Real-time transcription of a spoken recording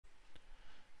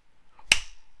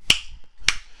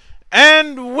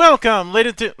And welcome,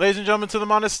 ladies and gentlemen, to the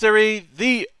monastery,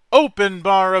 the open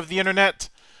bar of the internet,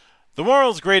 the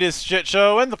world's greatest shit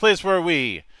show, and the place where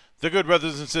we, the good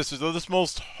brothers and sisters of this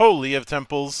most holy of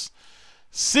temples,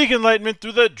 seek enlightenment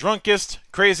through the drunkest,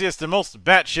 craziest, and most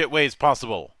batshit ways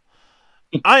possible.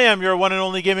 I am your one and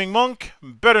only gaming monk,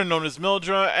 better known as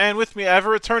Mildra, and with me I have a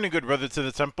returning good brother to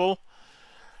the temple,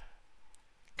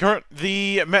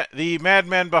 the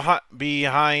madman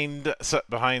behind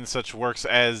such works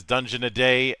as Dungeon a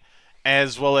Day,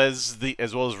 as well as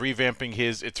revamping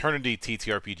his Eternity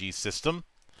TTRPG system,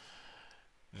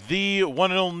 the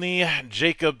one and only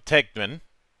Jacob Tegtman.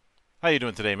 How you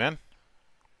doing today, man?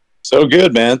 So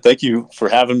good, man. Thank you for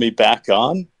having me back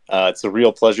on. It's a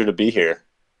real pleasure to be here.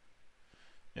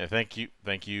 Yeah, thank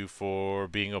you for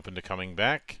being open to coming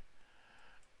back.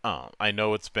 I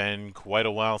know it's been quite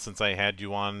a while since I had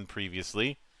you on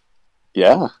previously.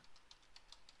 Yeah.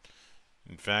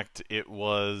 In fact, it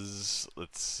was,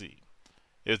 let's see,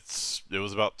 it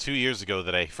was about 2 years ago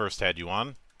that I first had you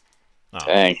on.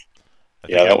 Dang. I think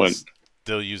Yeah, I that was went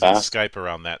still using fast. Skype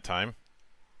around that time,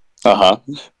 Uh-huh.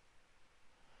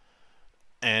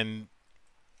 and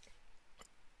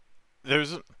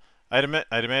there's, I'd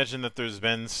imagine that there's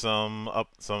been some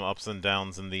ups and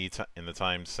downs in the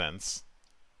time since.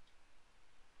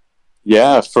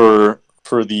 Yeah, for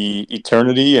the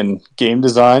Eternity and game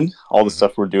design, all the Mm-hmm.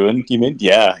 stuff we're doing, you mean?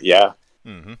 Yeah, yeah.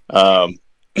 Mm-hmm. Um,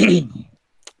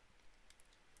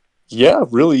 yeah,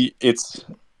 really, it's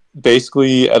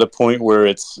basically at a point where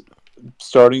it's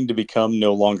starting to become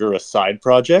no longer a side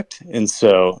project, and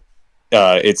so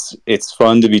it's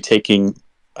fun to be taking,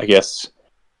 I guess,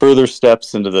 further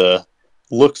steps into the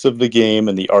looks of the game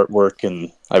and the artwork,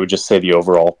 and I would just say the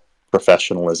overall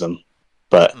professionalism.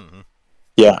 But Mm-hmm.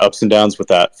 yeah, ups and downs with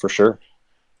that for sure.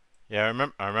 Yeah,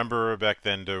 I remember back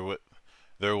then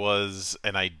there was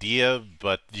an idea,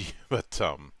 but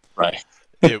Right.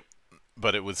 it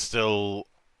it was still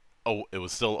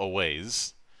a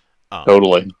ways. Um,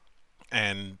 Totally.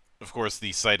 and of course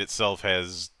the site itself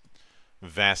has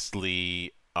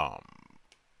vastly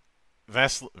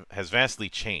vastly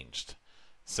changed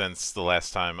since the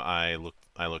last time I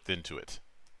looked into it.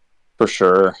 For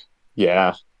sure.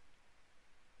 Yeah.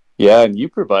 Yeah, and you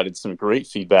provided some great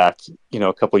feedback,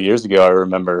 a couple of years ago, I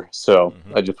remember. So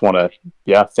Hmm. I just want to,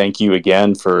 yeah, thank you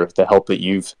again for the help that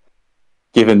you've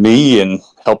given me and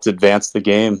helped advance the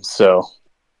game. So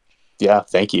yeah,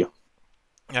 thank you.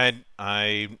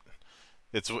 I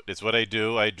it's what I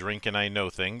do. I drink and I know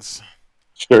things.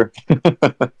 Sure.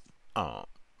 Uh,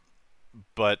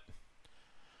 but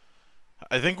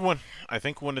I think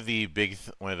one of the big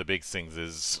things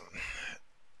is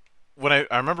when I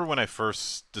remember when I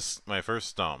first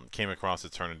came across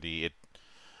Eternity. It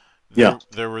Yeah.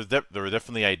 there were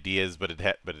definitely ideas, but it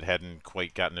hadn't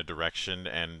quite gotten a direction,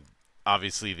 and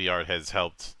obviously the art has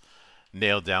helped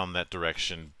nail down that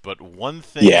direction. But one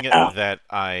thing Yeah. that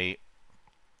I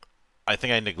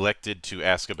think I neglected to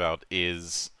ask about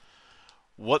is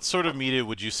what sort of media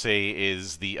would you say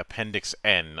is the Appendix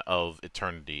N of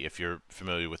Eternity, if you're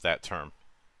familiar with that term?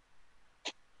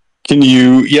 Can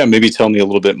you, yeah, maybe tell me a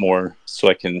little bit more so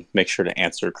I can make sure to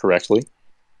answer correctly?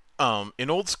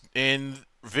 In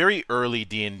very early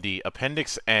D&D,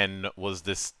 Appendix N was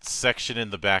this section in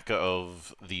the back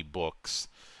of the books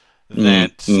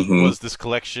that Mm-hmm. was this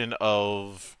collection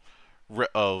of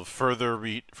further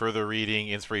reading,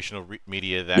 inspirational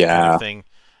media, that kind of Yeah. thing.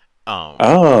 Um,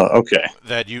 Oh, okay.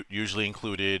 that usually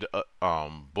included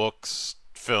books,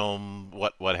 film,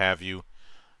 what have you.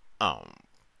 Um,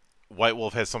 White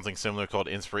Wolf has something similar called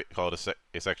a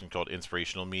section called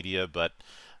inspirational media, but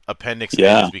Appendix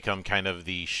N has Yeah. become kind of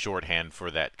the shorthand for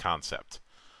that concept.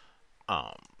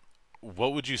 Um,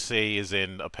 what would you say is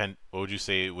in append? What would you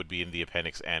say would be in the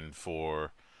Appendix N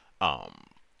for um,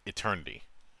 Eternity?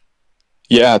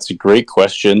 Yeah, it's a great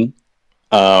question.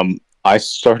 I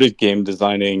started game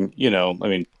designing, I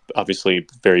mean, obviously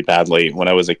very badly when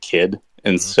I was a kid.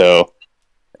 And Mm-hmm. so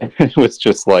it was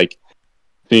just like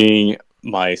seeing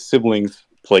my siblings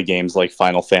play games like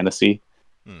Final Fantasy.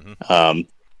 Mm-hmm. Um,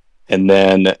 and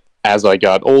then as I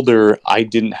got older, I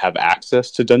didn't have access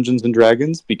to Dungeons and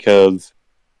Dragons because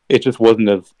it just wasn't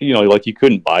like you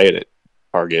couldn't buy it at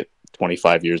Target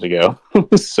 25 years ago.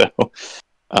 So,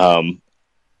 um,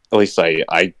 at least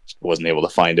I wasn't able to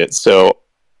find it. So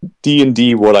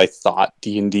D&D, what I thought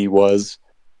D&D was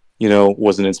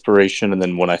an inspiration. And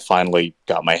then when I finally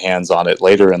got my hands on it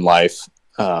later in life,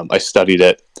 I studied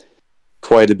it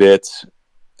quite a bit.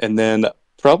 And then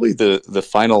probably the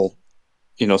final,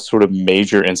 sort of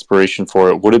major inspiration for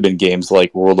it would have been games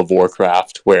like World of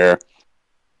Warcraft, where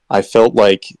I felt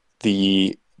like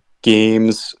the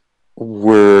games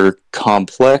were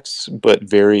complex but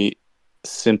very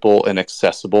simple and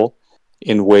accessible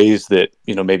in ways that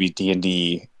maybe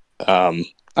D&D.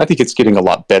 I think it's getting a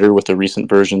lot better with the recent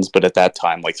versions, but at that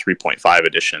time, like 3.5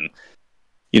 edition,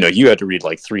 you had to read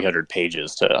like 300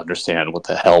 pages to understand what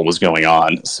the hell was going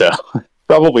on. So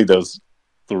probably those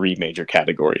three major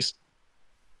categories.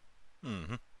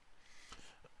 Mm-hmm.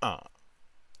 Uh,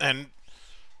 and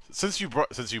since you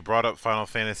brought up Final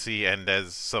Fantasy, and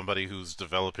as somebody who's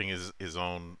developing his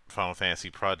own Final Fantasy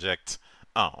project,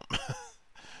 um,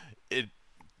 it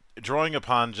drawing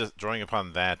upon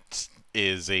that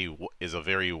is a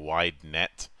very wide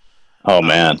net. Oh Um,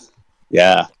 man,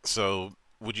 yeah, so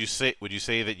would you say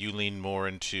that you lean more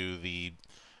into the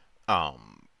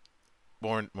um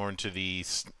more into the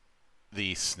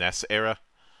SNES era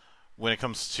when it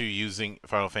comes to using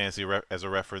Final Fantasy as a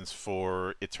reference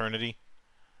for Eternity?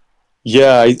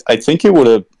 yeah. I think it would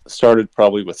have started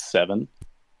probably with 7.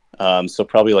 So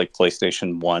probably like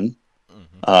PlayStation 1.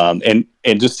 Hmm. And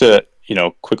just to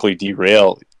quickly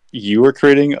derail, you were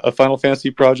creating a Final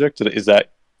Fantasy project.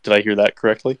 Did I hear that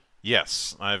correctly?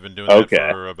 Yes, I've been doing that Okay.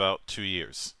 for about 2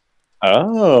 years.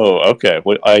 Oh, okay.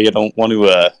 Well, I don't want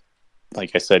to,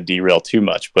 like I said, derail too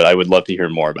much, but I would love to hear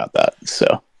more about that.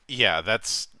 So, Yeah,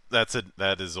 that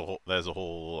is a whole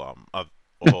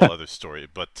other story.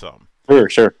 But sure,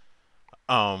 sure.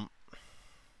 um,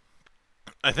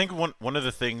 I think one of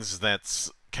the things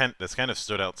that's kind of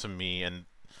stood out to me, and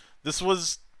this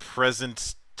was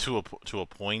present to a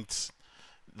point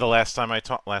the last time I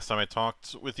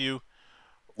talked with you,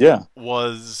 Yeah,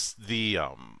 was the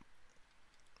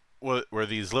were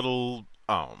these little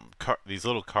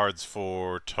cards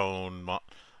for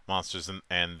monsters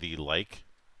and the like,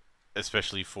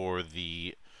 especially for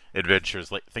the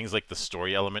adventures, like things like the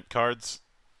story element cards.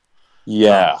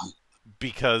 yeah,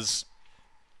 Because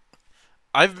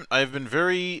I've been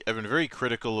very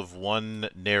critical of one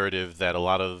narrative that a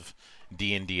lot of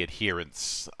D&D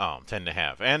adherents tend to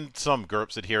have, and some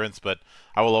GURPS adherents, but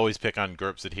I will always pick on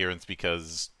GURPS adherents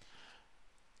because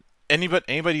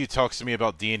anybody who talks to me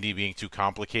about D&D being too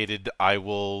complicated, I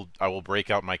will break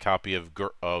out my copy of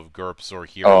GURPS or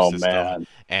Hero Oh System man,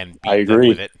 and I beat them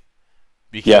with agree. it,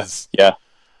 Yeah, because yeah,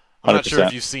 I'm hundred not sure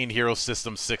if percent. you've seen Hero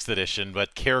System 6th edition,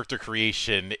 but character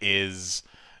creation is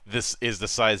the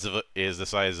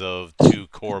size of two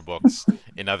core books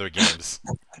in other games.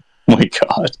 My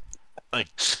God. Like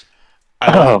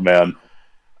I like Oh man.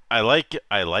 I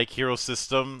like Hero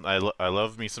System. I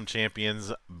love me some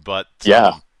champions,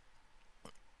 Yeah,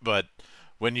 but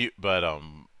when you but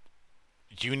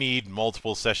you need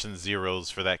multiple session zeros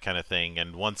for that kind of thing,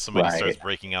 and once somebody starts right.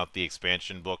 breaking out the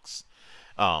expansion books,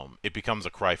 it becomes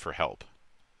a cry for help.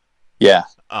 Yeah,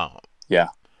 Um, yeah.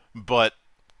 but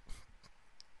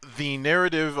the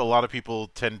narrative a lot of people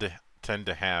tend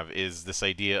to have is this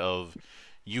idea of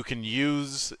you can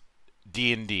use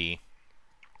D&D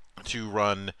to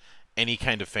run any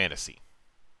kind of fantasy.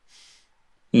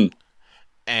 Hmm.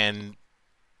 And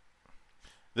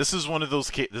this is one of those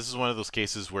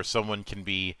cases where someone can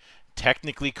be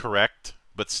technically correct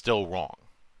but still wrong,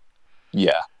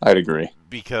 Yeah, I'd agree.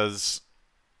 because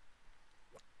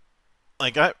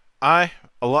like I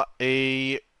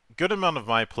a good amount of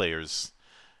my players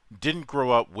didn't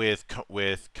grow up with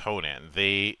Conan.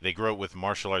 They grew up with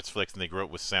martial arts flicks, and they grew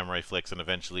up with samurai flicks, and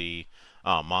eventually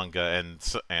manga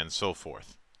and so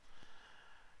forth.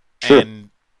 Sure.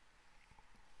 And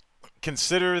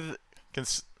consider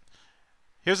cons-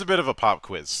 here's a bit of a pop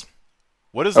quiz.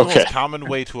 What is the Okay. most common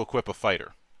way to equip a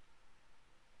fighter?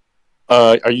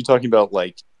 Are you talking about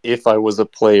like if I was a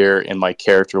player and my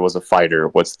character was a fighter,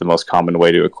 what's the most common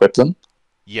way to equip them?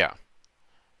 Yeah,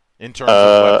 in terms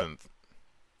of Uh, weapons.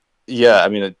 yeah, I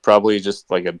mean, it probably just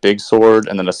like a big sword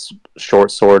and then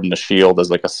short sword and a shield as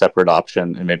like a separate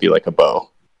option, and maybe like a bow.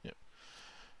 Yeah.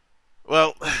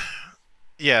 Well,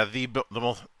 yeah, the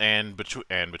most and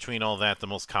between all that, the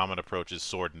most common approach is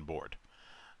sword and board.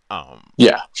 Um,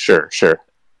 Yeah, sure, sure.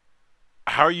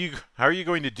 how are you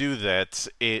going to do that?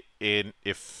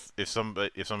 If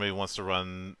somebody wants to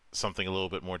run something a little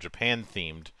bit more Japan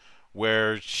themed,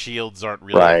 where shields aren't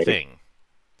really a Right, thing,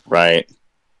 right.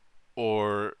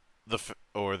 or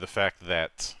or the fact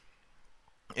that,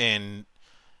 and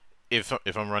if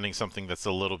I'm running something that's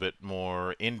a little bit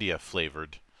more India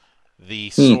flavored, the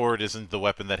Hmm. sword isn't the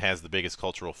weapon that has the biggest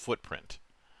cultural footprint.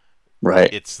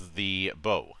 Right. It's the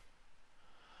bow.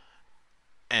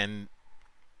 And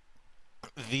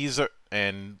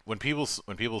when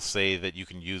people say that you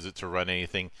can use it to run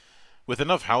anything with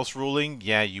enough house ruling,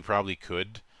 yeah, you probably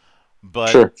could.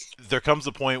 But Sure. there comes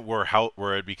a point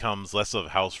where it becomes less of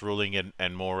house ruling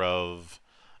and more of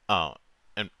uh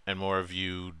and more of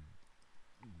you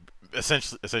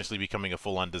essentially becoming a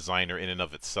full-on designer in and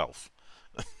of itself.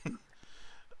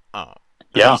 Uh,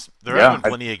 Yeah, there have yeah, been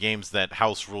plenty of games that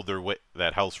house ruled their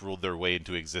way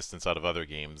into existence out of other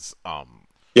games.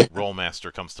 yeah,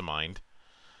 Rollmaster comes to mind,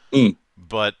 mm,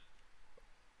 but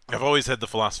I've always had the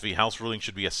philosophy house ruling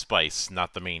should be a spice,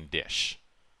 not the main dish.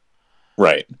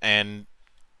 right. And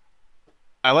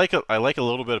I like a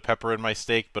little bit of pepper in my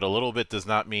steak, but a little bit does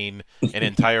not mean an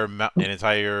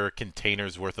entire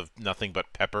container's worth of nothing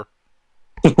but pepper.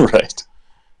 Right.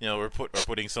 You know, we're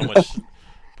putting so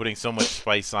much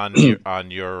spice on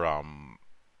your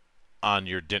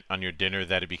dinner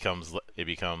that it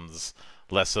becomes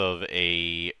less of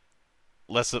a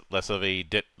less of a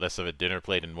dinner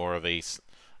plate and more of a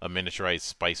miniaturized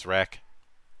spice rack.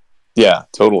 Yeah,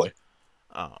 totally.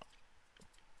 Uh,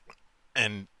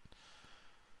 and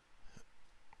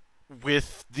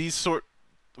with these sort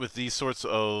with these sorts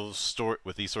of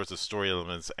story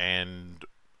elements and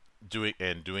doing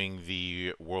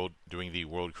the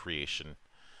world creation,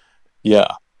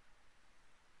 Yeah.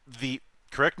 the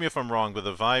correct me if I'm wrong, but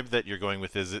the vibe that you're going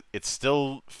with is it's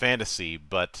still fantasy,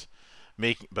 but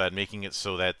making it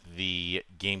so that the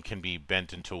game can be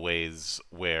bent into ways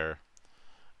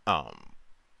um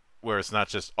where it's not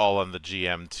just all on the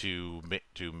GM to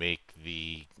make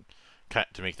the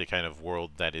kind of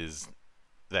world that is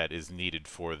needed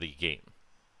for the game.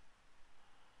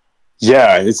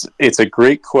 Yeah, it's a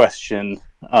great question.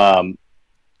 Um,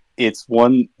 it's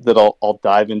one that I'll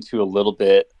dive into a little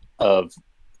bit of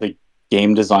the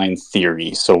game design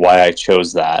theory. So why I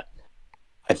chose that.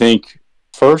 I think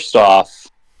first off,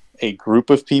 a group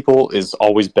of people is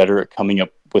always better at coming up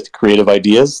with creative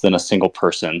ideas than a single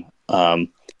person.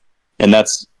 And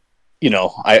that's,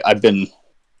 I've been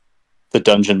the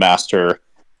dungeon master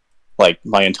like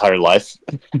my entire life.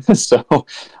 So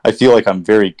I feel like I'm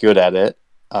very good at it,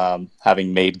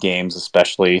 having made games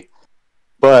especially.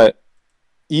 But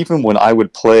even when I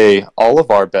would play, all of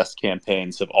our best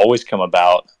campaigns have always come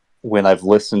about when I've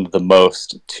listened the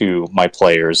most to my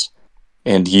players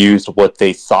and used what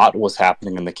they thought was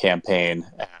happening in the campaign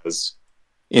as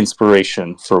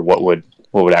inspiration for what would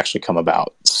actually come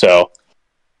about. So,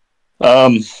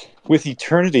 um, with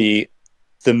Eternity,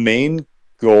 the main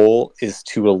goal is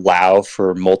to allow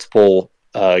for multiple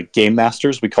game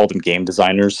masters. We call them game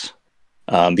designers,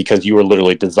 because you are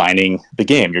literally designing the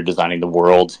game. You're designing the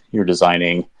world. You're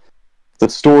designing the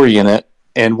story in it.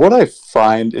 And what I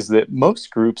find is that most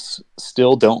groups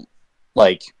still don't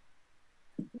like.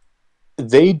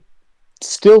 They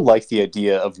still like the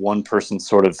idea of one person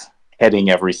sort of heading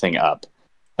everything up.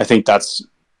 I think that's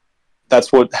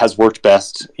what has worked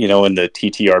best, in the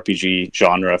TTRPG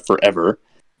genre forever.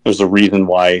 There's a reason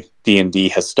why D&D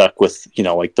has stuck with,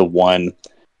 like the one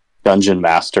dungeon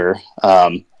master.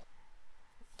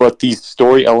 But these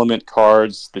story element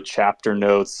cards, the chapter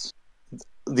notes,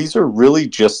 these are really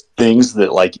just things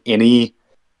that like any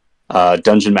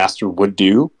dungeon master would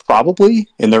do probably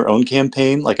in their own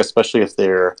campaign, like especially if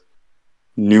they're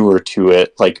newer to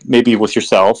it. Like maybe with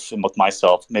yourself and with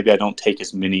myself, maybe I don't take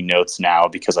as many notes now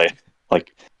because I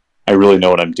really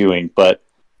know what I'm doing. But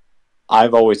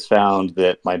I've always found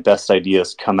that my best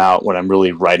ideas come out when I'm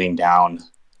really writing down,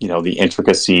 the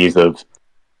intricacies of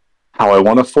how I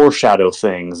want to foreshadow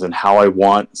things and how I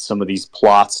want some of these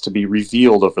plots to be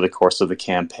revealed over the course of the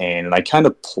campaign. And I kind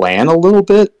of plan a little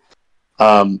bit.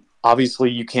 Obviously,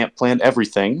 you can't plan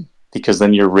everything because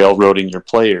then you're railroading your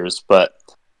players. But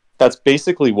that's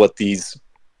basically what these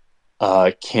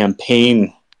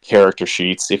campaign character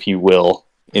sheets, if you will,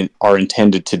 are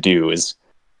intended to do, is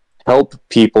help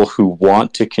people who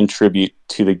want to contribute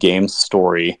to the game's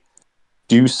story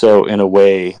do so in a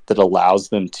way that allows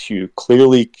them to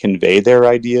clearly convey their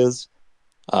ideas,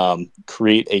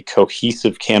 create a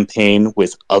cohesive campaign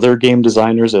with other game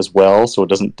designers as well, so it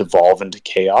doesn't devolve into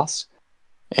chaos,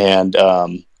 and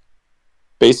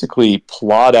basically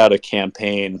plot out a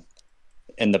campaign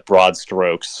in the broad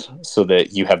strokes so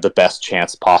that you have the best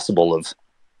chance possible of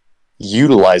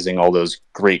utilizing all those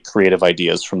great creative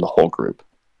ideas from the whole group.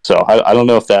 So I don't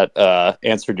know if that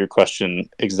answered your question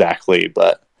exactly,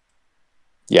 but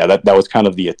yeah, that was kind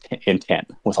of the intent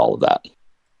with all of that.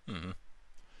 Mm-hmm.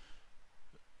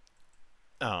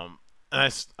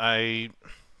 And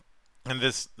and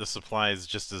this applies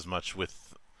just as much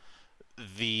with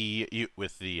the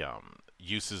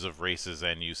uses of races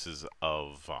and uses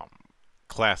of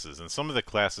classes. And some of the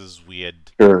classes we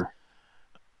had, Sure.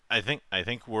 I think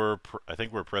we're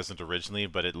present originally,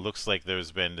 but it looks like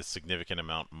there's been a significant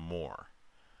amount more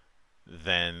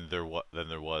than there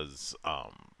was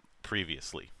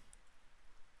previously.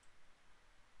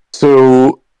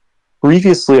 So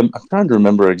previously, I'm trying to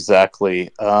remember exactly.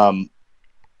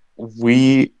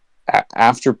 we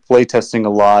after playtesting a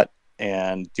lot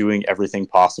and doing everything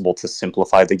possible to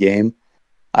simplify the game,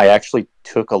 I actually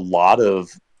took a lot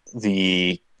of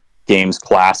the game's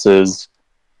classes,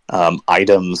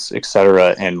 items,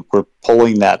 etc., and we're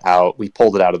pulling that out. We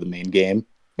pulled it out of the main game,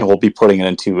 and we'll be putting it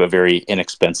into a very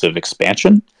inexpensive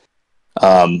expansion.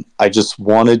 I just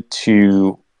wanted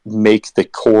to make the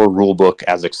core rulebook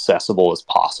as accessible as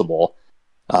possible.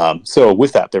 So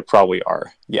with that, there probably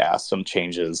are, yeah, some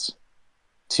changes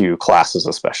to classes,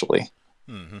 especially.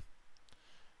 Mm-hmm.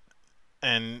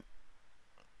 And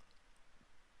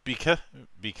because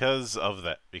because of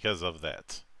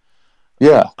that,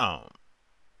 Yeah, um,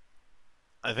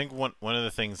 I think one of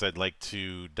the things I'd like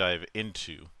to dive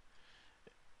into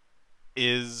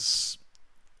is,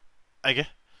 I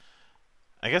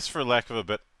guess, for lack of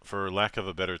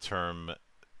a better term,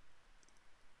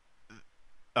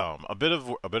 a bit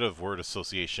of word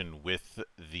association with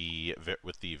the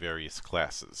various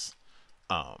classes.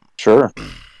 Um, sure.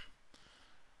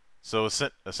 so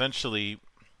essentially,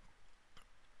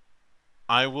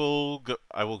 I'm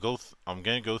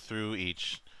gonna go through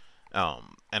each,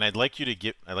 and I'd like you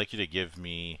to give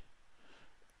me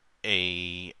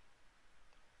a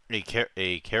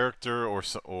a character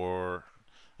or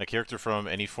a character from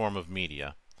any form of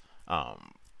media,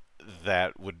 um,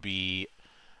 that would be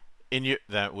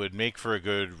that would make for a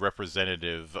good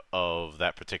representative of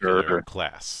that particular Sure.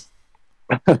 class.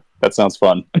 That sounds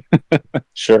fun.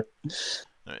 Sure.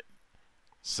 All right.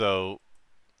 So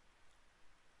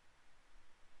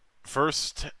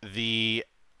first, the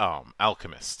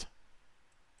alchemist.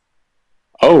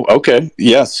 Oh, okay.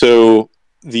 Yeah, so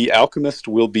the alchemist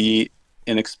will be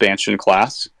an expansion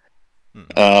class.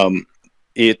 Hmm. Um,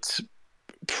 it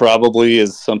probably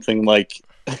is something like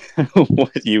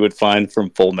what you would find from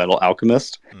Full Metal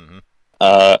Alchemist, Hmm.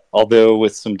 although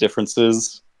with some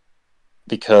differences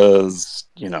because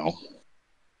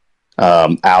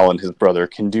Al and his brother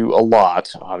can do a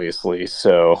lot, obviously.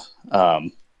 So,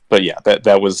 but yeah,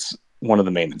 that was one of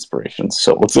the main inspirations.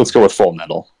 So let's go with Full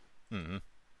Metal. Hmm.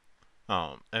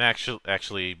 And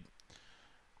actually,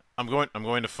 I'm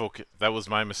going to focus. That was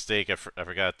my mistake. I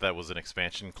forgot that was an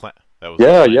expansion class. That was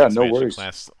Yeah, an yeah, no expansion worries.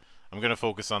 class. I'm going to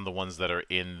focus on the ones that are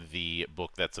in the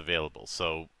book that's available.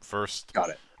 So first, Got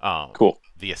it. Cool.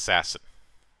 the assassin.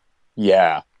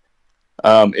 Yeah.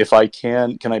 If I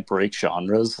can I break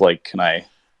genres? Like, can I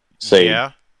say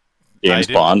Yeah, I James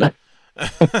did. Bond?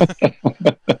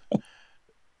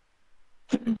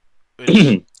 Which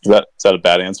Is that a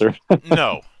bad answer?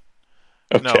 no,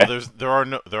 no. Okay.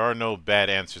 There are no bad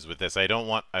answers with this. I don't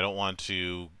want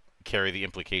to carry the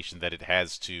implication that it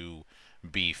has to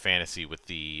be fantasy with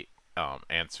the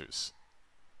answers.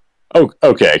 Oh,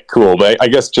 okay, cool. But I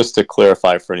guess just to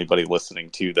clarify for anybody listening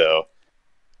too, though,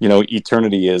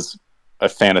 Eternity is a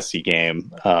fantasy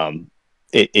game.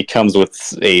 It comes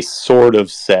with a sort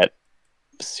of set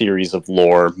series of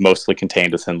lore, mostly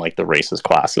contained within like the races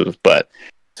classes. But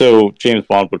so James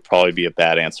Bond would probably be a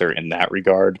bad answer in that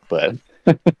regard. But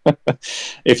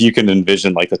if you can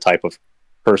envision like the type of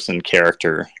person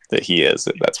character that he is,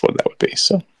 that's what that would be.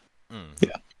 So Hmm.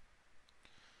 yeah,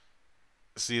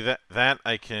 See that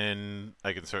I can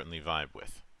certainly vibe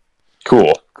with.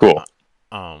 cool, cool.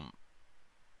 Uh, um,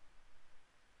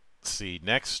 see,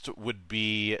 next would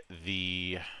be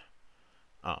the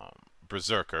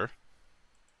berserker.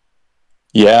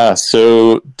 Yeah,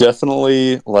 so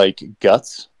definitely like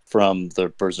Guts from the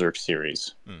Berserk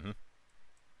series. Hmm.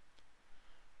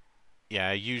 Yeah,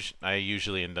 I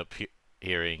usually end up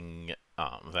hearing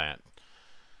that.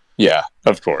 Yeah,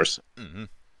 of course. Hmm.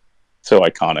 So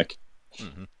iconic.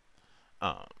 Hmm.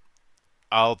 Um,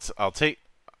 I'll take.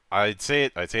 I'd say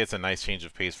it's a nice change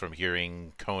of pace from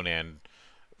hearing Conan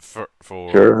Sure,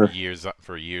 for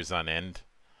years on end.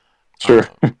 sure.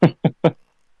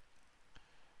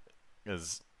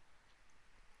 Because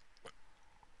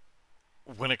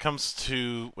when it comes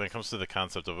to the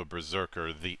concept of a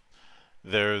berserker,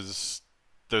 there's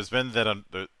there's been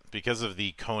because of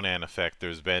the Conan effect.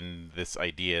 There's been this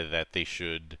idea that they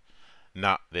should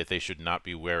not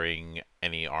be wearing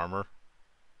any armor,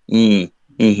 Mm,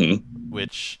 mm-hmm.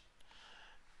 which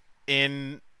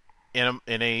in in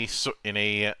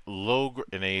a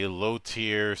low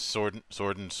tier sword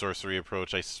and sorcery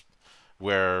approach,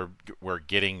 where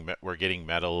getting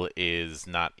metal is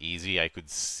not easy. I could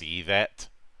see that.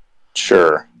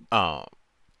 Sure. Um,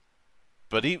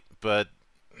 but he, but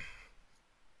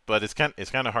it's kind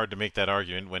of hard to make that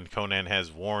argument when Conan has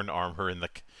worn armor in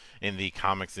the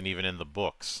comics and even in the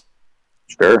books.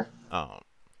 Sure. Um,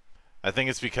 I think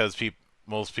it's because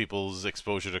most people's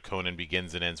exposure to Conan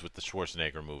begins and ends with the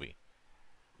Schwarzenegger movie.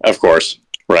 Of course.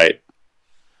 Right.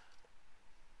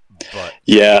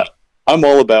 Yeah, I'm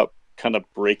all about kind of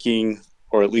breaking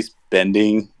or at least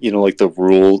bending, like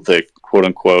the quote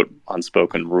unquote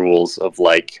unspoken rules of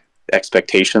like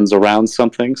expectations around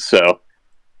something. So,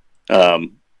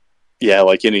 um, yeah,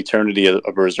 like in Eternity,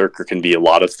 a berserker can be a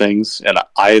lot of things, and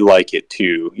I like it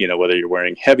too. Whether you're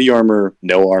wearing heavy armor,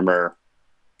 no armor,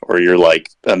 or you're like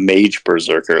a mage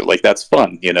berserker, like that's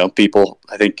fun. People,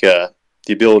 I think the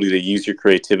ability to use your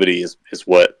creativity is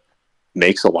what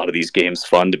makes a lot of these games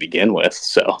fun to begin with.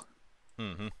 So.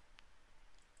 Mm-hmm.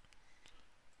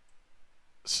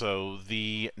 So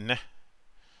the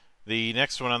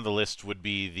next one on the list would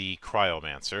be the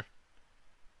Cryomancer.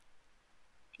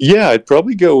 Yeah, I'd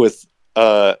probably go with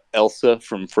Elsa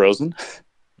from Frozen.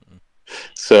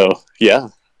 So yeah,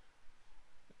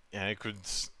 Yeah, I could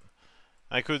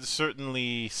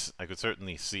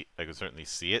certainly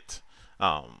see it.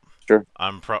 Um, sure.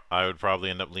 I would probably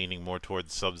end up leaning more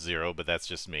towards Sub-Zero, but that's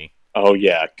just me. Oh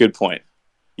yeah, good point.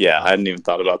 Yeah, I Um, hadn't even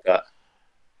thought about that.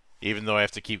 even though I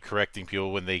have to keep correcting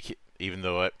people even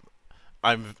though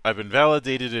I've been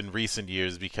validated in recent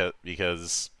years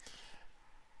because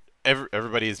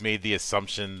everybody has made the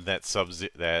assumption that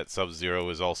Sub-Zero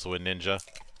is also a ninja.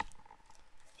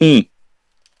 Hmm.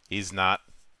 He's not.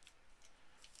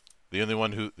 The only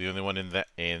one the main one in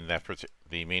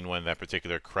that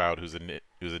particular crowd who's a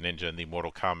ninja in the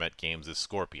Mortal Kombat games is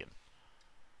Scorpion.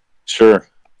 Sure.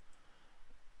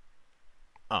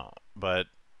 But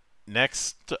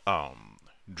next,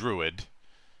 Druid,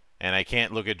 and I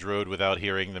can't look at Druid without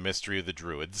hearing the mystery of the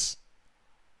Druids.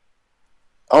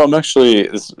 Oh, I'm actually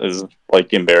this is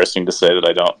like embarrassing to say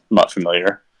that I'm not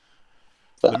familiar.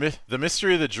 The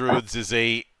mystery of the Druids is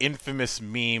a infamous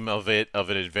meme of an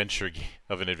adventure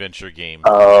game.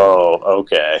 Oh,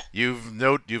 okay. You've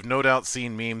no doubt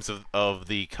seen memes of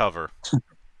the cover.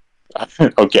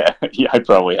 Okay. Yeah, I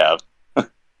probably have.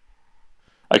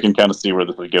 I can kind of see where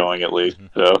this is going at least.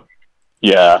 Mm-hmm. So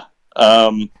yeah.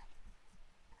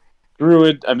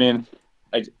 Druid. I mean,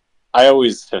 I I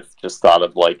always have just thought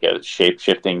of like a shape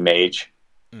shifting mage.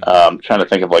 Mm-hmm. Trying to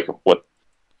think of like what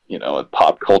a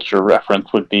pop culture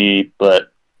reference would be,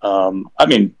 but I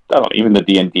mean, I don't know, even the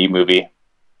D&D movie.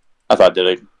 I thought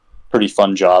did a pretty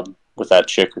fun job with that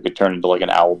chick who could turn into like an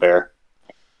owl bear.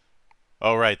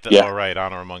 Oh right, Yeah, oh right,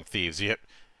 Honor Among Thieves. You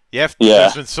have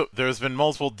yeah, there's been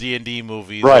multiple D&D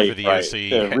movies over right, the years, right. so The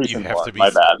you recent have to one. be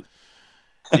My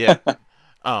yeah.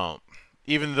 bad.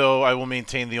 Even though I will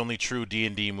maintain the only true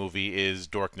D&D movie is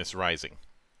Darkness Rising.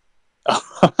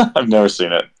 I've never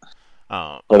seen it,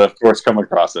 Uh, but of course come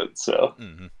across it. So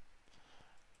mm-hmm.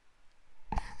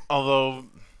 Although,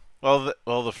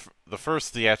 the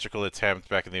first theatrical attempt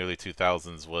back in the early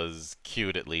 2000s was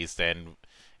cute at least, and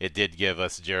it did give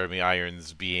us Jeremy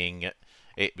Irons being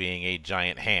a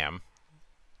giant ham.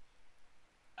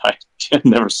 I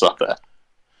never saw that.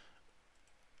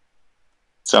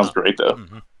 Sounds Uh, great though.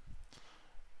 mm-hmm.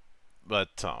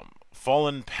 But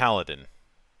Fallen Paladin.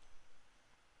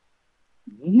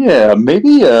 Yeah,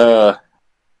 maybe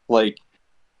like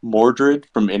Mordred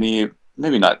from any,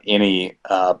 maybe not any,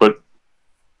 but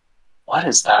what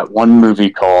is that one movie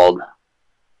called?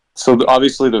 So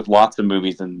obviously, there's lots of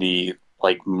movies in the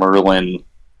like Merlin,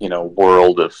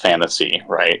 world of fantasy,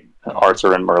 right? Mm-hmm.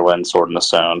 Arthur and Merlin, Sword in the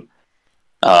Stone.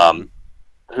 Mm-hmm. Um,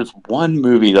 there's one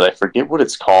movie that I forget what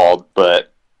it's called,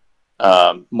 but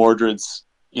Mordred's,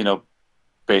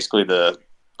 basically the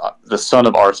son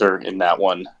of Arthur in that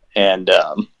one, and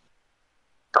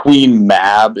Queen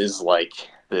Mab is like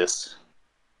this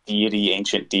deity,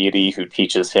 ancient deity, who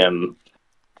teaches him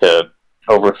to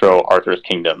overthrow Arthur's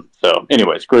kingdom. So,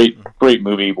 anyways, great, Mm-hmm. great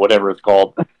movie, whatever it's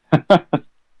called.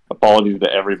 Apologies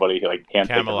to everybody who like can't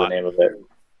think of the Camelot. name of it.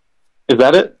 Is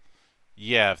that it?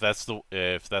 Yeah, if that's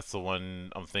the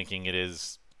one I'm thinking it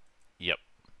is. Yep.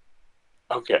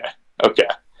 Okay, okay.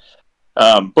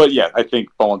 But yeah, I think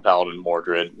Fallen Paladin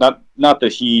Mordred. Not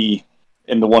that he,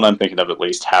 in the one I'm thinking of at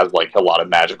least, has like a lot of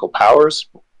magical powers.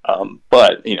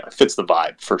 But it fits the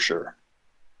vibe for sure.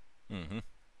 Mm-hmm.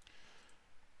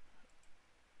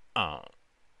 Uh,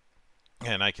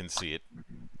 and I can see it.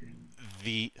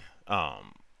 The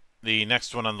um, the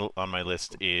next one on my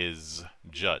list is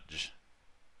Judge.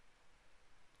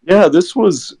 Yeah, this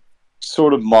was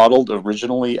sort of modeled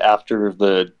originally after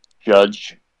the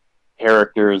judge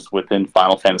characters within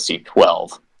Final Fantasy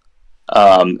 12.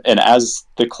 And as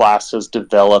the class has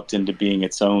developed into being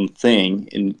its own thing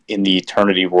in the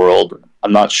Eternity world,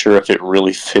 I'm not sure if it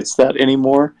really fits that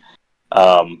anymore.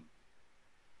 Um,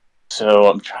 so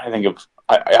I'm trying to think of.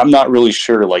 I'm not really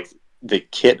sure, like the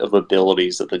kit of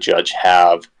abilities that the judge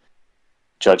has.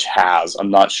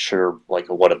 I'm not sure like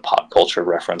what a pop culture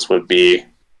reference would be.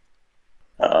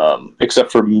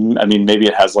 Except for, I mean, maybe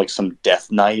it has like some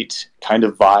Death Knight kind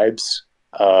of vibes,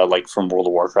 like from World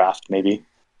of Warcraft, maybe.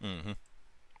 Mm-hmm.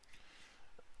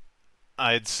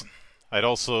 I'd I'd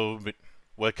also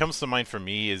what comes to mind for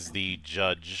me is the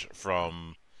judge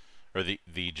from or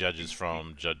the judges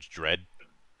from Judge Dredd.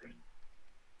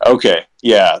 Okay,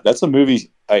 yeah, that's a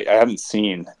movie I haven't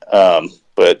seen,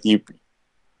 but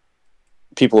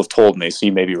people have told me, so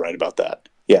you may be right about that.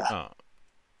 Yeah. Uh,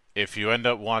 if you end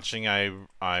up watching, I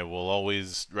will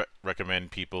always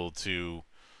recommend people to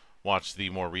watch the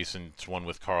more recent one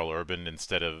with Carl Urban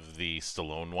instead of the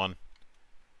Stallone one.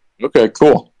 Okay,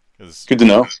 cool. Because Good to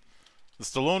know. the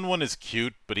Stallone one is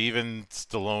cute, but even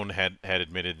Stallone had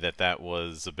admitted that that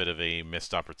was a bit of a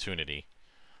missed opportunity.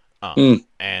 Mm.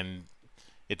 And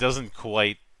it doesn't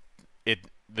quite it.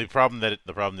 The problem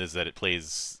is that it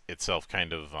plays itself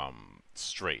kind of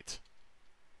straight.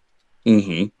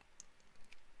 Hmm.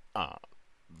 Uh,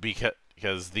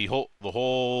 because the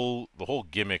whole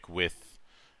gimmick with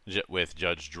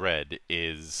Judge Dredd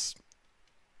is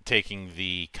taking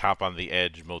the cop on the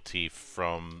edge motif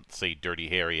from, say, Dirty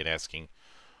Harry and asking,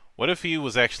 what if he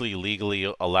was actually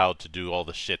legally allowed to do all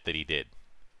the shit that he did?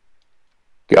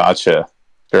 Gotcha.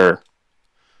 Sure.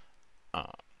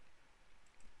 Uh,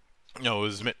 no,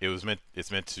 it's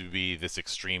meant to be this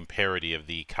extreme parody of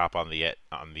the cop on the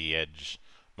edge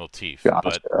motif. But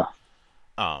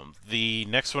Gotcha. the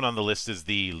next one on the list is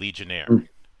the Legionnaire.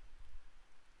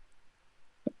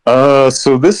 Mm.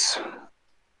 So this,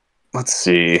 let's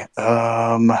see.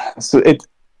 So it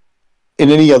in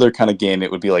any other kind of game,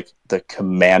 it would be like the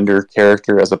commander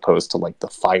character as opposed to like the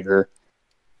fighter.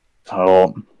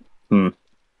 Oh, hmm.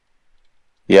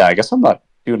 Yeah, I guess I'm not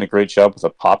doing a great job with the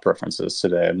pop references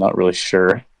today. I'm not really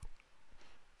sure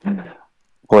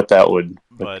what that would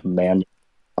like But command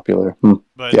popular. Hmm.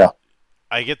 but Yeah,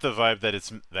 I get the vibe that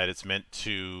it's meant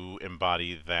to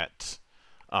embody that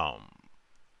um,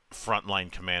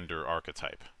 frontline commander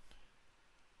archetype.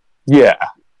 yeah,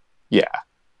 yeah.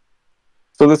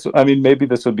 So this, I mean, maybe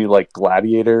this would be like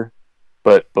Gladiator,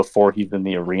 but before he's in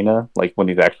the arena, like when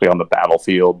he's actually on the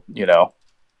battlefield,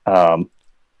 um,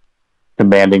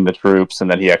 commanding the troops,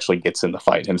 and then he actually gets in the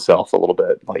fight himself a little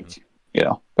bit. Mm-hmm.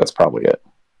 Like, that's probably it.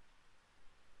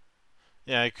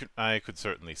 Yeah, I could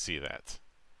certainly see that.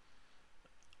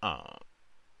 Uh,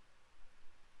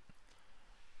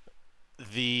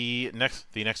 the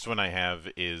next one I have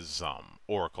is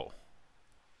Oracle.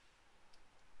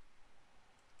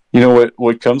 You know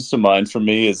what comes to mind for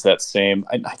me is that same.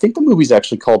 I think the movie's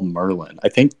actually called Merlin. I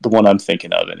think the one I'm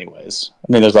thinking of, anyways.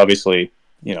 I mean, there's obviously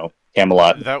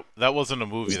Camelot That wasn't a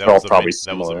movie. is all probably That was a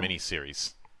similar. mini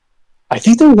series. I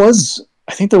think there was.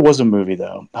 I think there was a movie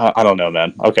though. I don't know,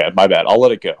 man. Okay, my bad. I'll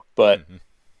let it go. But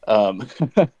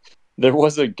Mm-hmm. um, there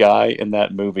was a guy in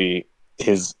that movie.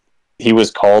 He was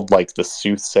called like the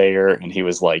soothsayer, and he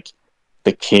was like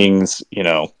the king's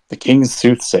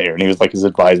soothsayer, and he was like his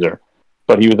advisor.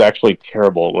 But he was actually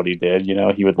terrible at what he did.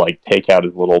 He would like take out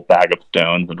his little bag of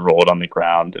stones and roll it on the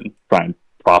ground and try and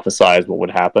prophesize what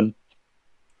would happen.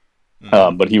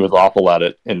 Mm-hmm. But he was awful at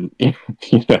it, and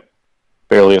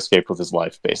barely escaped with his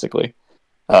life, basically.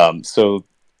 So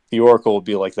the Oracle would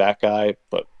be like that guy,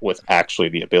 but with actually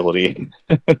the ability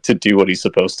to do what he's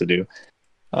supposed to do.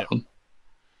 Yep.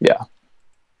 Yeah.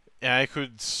 Yeah, I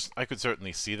could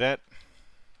certainly see that.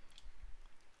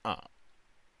 Uh,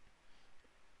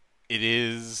 it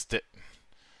is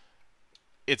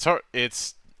it's hard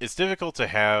it's difficult to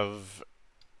have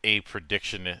a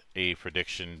prediction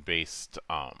based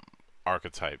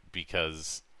archetype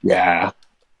because Yeah.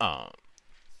 um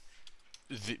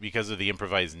because of the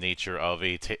improvised nature of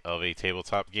a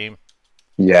tabletop game.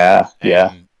 Yeah.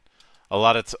 Yeah. And a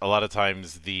lot of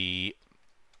times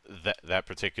that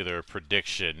particular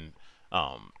prediction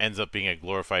ends up being a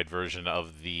glorified version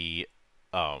of the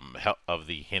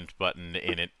hint button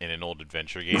in an old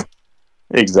adventure game.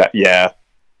 Exactly. Yeah.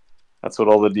 That's what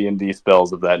all the D&D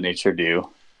spells of that nature do.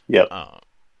 Yep.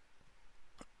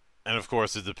 And of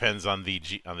course, it depends on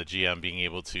on the GM being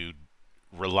able to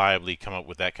reliably come up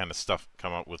with that kind of stuff,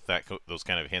 come up with those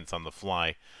kind of hints on the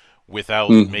fly, without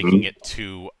making it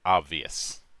too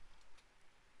obvious.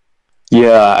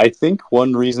 Yeah, I think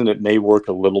one reason it may work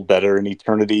a little better in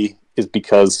Eternity is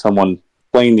because someone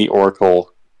playing the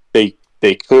Oracle,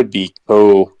 they could be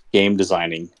co-game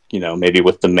designing, maybe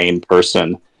with the main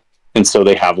person, and so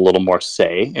they have a little more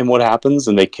say in what happens,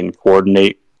 and they can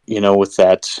coordinate, with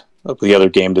the other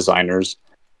game designers,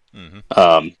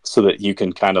 so that you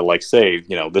can kind of like say,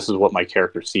 this is what my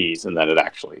character sees, and then it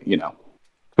actually,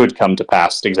 could come to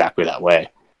pass exactly that way.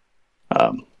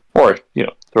 Or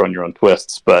throw in your own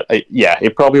twists, but yeah,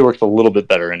 it probably works a little bit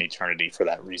better in Eternity for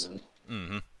that reason.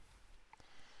 Mm-hmm.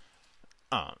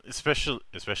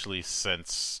 Especially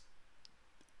since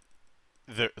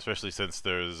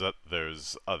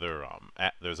there's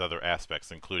other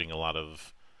aspects, including a lot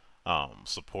of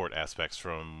support aspects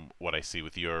from what I see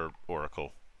with your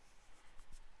Oracle.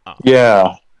 Um,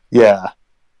 Yeah, yeah.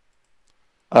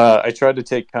 I tried to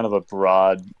take kind of a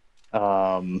broad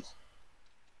um,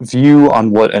 view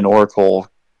on what an oracle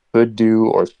could do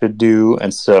or should do,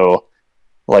 and so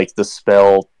like the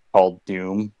spell called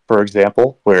Doom, for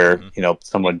example, where mm-hmm.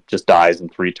 someone just dies in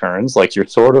 3 turns, like you're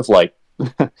sort of like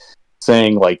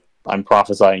saying like I'm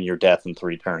prophesying your death in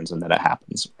 3 turns, and then it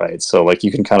happens, right? So like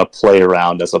you can kind of play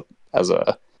around as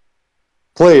a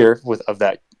player with of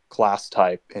that class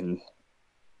type and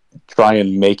try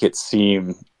and make it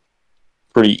seem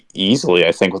pretty easily.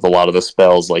 I think with a lot of the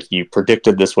spells, like you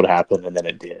predicted this would happen, and then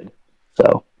it did.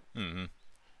 So Mm-hmm.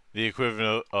 The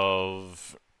equivalent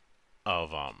of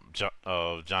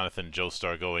Jonathan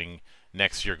Joestar going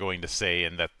next. You're going to say,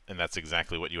 and that's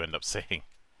exactly what you end up saying.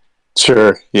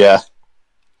 sure, yeah,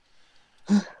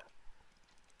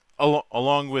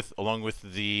 Along with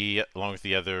the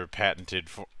other patented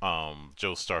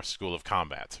Joestar school of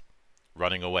combat,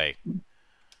 running away.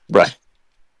 right.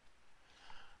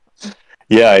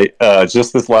 Yeah,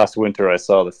 just this last winter, I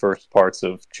saw the first parts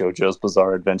of JoJo's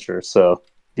Bizarre Adventure. So,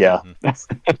 yeah.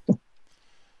 Mm-hmm.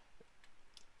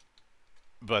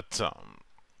 But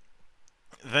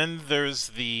then there's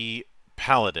the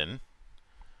paladin,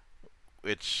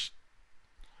 which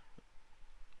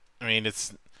I mean,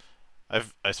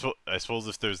 I suppose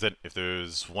if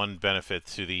there's one benefit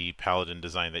to the paladin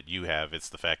design that you have, it's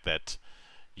the fact that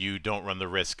you don't run the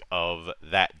risk of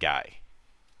that guy.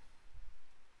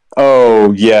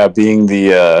 Oh, yeah, being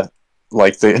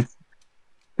like the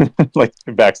like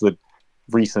back to the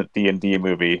recent D&D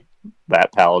movie,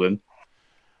 that paladin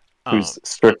Um, who's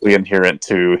strictly adherent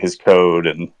to his code,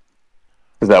 and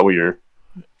is that what you're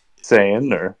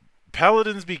saying, or?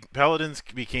 Paladins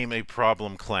became a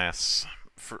problem class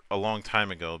for a long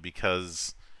time ago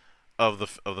because of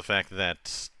the fact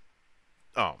that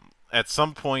at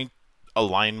some point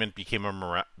alignment became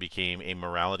a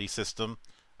morality system.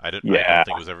 I Yeah. don't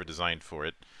think it was ever designed for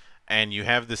it. And you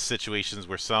have this situations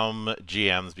where some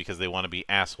GMs, because they want to be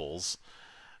assholes,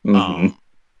 Hmm. um,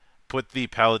 put the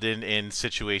paladin in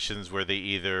situations where they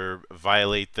either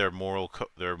violate their moral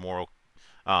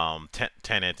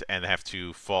tenet and have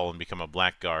to fall and become a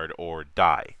blackguard or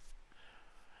die.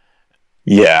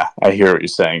 Yeah, I hear what you're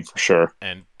saying for sure.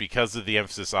 And because of the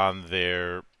emphasis on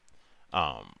their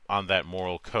on that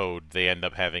moral code, they end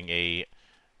up having a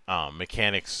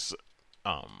mechanics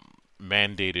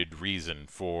mandated reason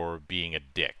for being a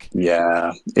dick.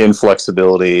 Yeah,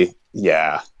 inflexibility.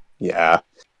 Yeah, yeah.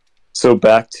 So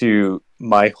back to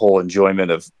my whole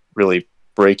enjoyment of really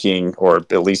breaking or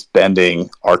at least bending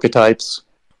archetypes.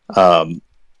 Um,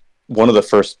 One of the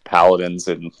first paladins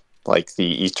in like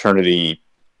the Eternity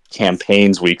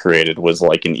campaigns we created was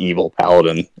like an evil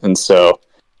paladin, and so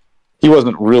he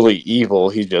wasn't really evil.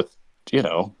 He just, you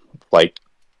know, like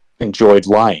enjoyed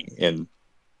lying and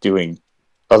doing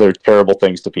other terrible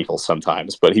things to people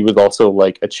sometimes. But he was also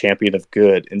like a champion of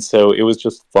good, and so it was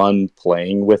just fun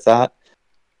playing with that.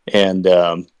 And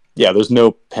yeah, there's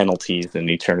no penalties in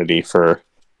Eternity for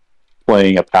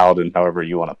playing a paladin however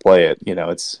you want to play it.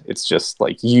 It's just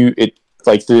like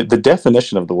the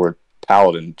definition of the word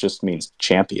paladin just means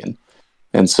champion,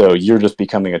 and so you're just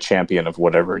becoming a champion of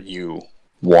whatever you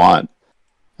want.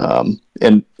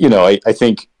 And I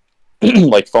think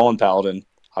like Fallen Paladin,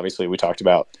 obviously we talked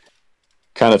about,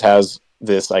 kind of has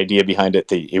this idea behind it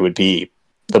that it would be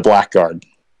the blackguard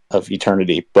of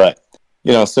Eternity. But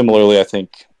similarly, I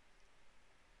think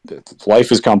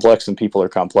life is complex and people are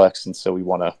complex, and so we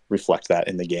want to reflect that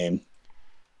in the game.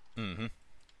 Mm-hmm.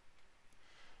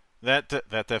 That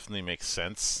definitely makes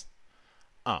sense.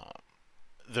 Um,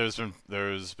 there's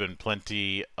been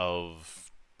plenty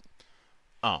of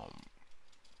um.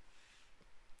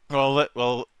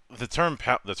 Well, the term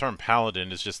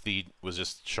paladin is was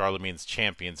just Charlemagne's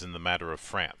champions in the matter of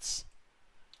France.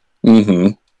 Mm-hmm.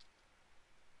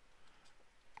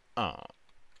 Uh,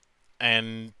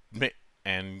 and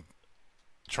and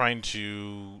trying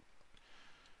to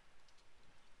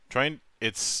trying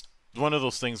it's one of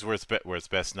those things where it's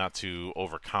best not to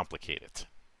overcomplicate it.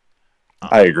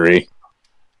 I Um, agree.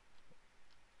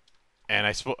 and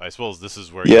I suppose this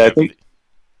is where you Yeah, I have think.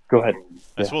 Go ahead.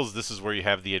 I Yeah. suppose this is where you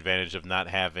have the advantage of not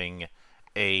having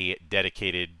a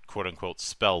dedicated quote unquote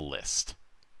spell list.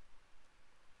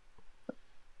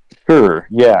 Sure.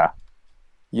 Yeah.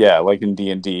 Yeah. Like in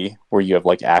D&D, where you have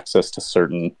like access to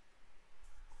certain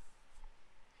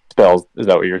spells. Is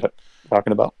that what you're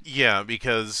talking about? Yeah,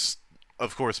 because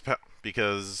of course,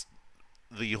 because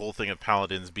the whole thing of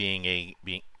paladins being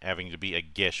having to be a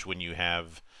gish when you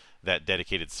have that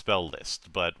dedicated spell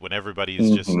list. But when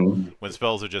everybody's just Hmm. when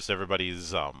spells are just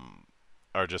everybody's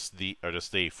are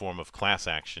just a form of class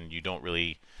action, you don't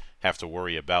really have to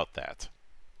worry about that.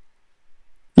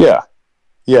 Yeah,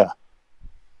 yeah,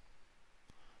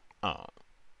 Uh,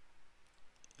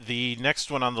 the next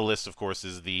one on the list, of course,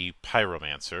 is the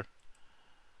pyromancer.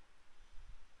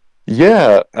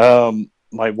 yeah.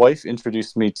 My wife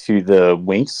introduced me to the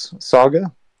Winx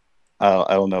saga.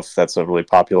 I don't know if that's a really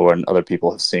popular one other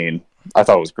people have seen. I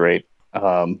thought it was great. It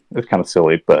was kind of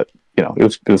silly, but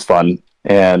it was fun.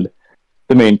 And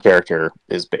the main character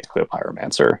is basically a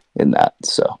pyromancer in that.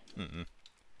 So Mm-hmm.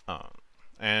 Uh,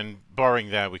 and barring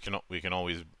that, we can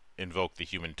always invoke the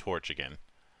Human Torch again.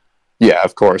 yeah,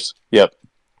 of course. Yep.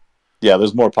 Yeah,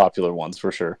 there's more popular ones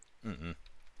for sure. Mm-hmm.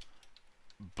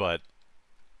 But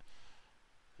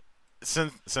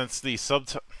since the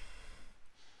subtitle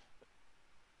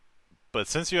But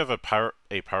since you have a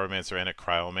pyromancer and a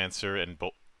cryomancer,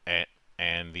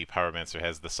 and the pyromancer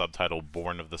has the subtitle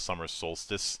 "Born of the Summer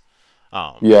Solstice,"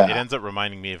 it Yeah. ends up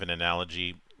reminding me of an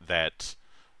analogy that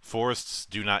forests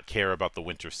do not care about the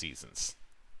winter seasons,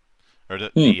 or Hmm.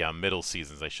 the middle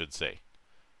seasons, I should say.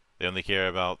 They only care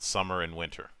about summer and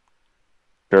winter.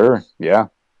 Sure. Yeah.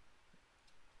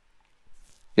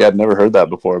 Yeah, I'd never heard that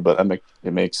before, but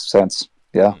it makes sense.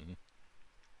 Yeah. Mm-hmm.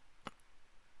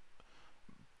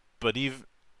 But even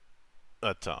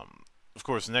but of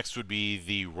course, next would be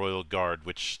the Royal Guard,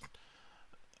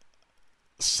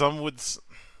 some would,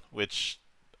 which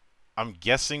I'm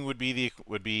guessing would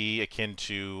be akin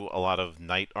to a lot of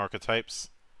knight archetypes.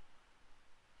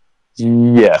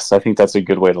 Yes, I think that's a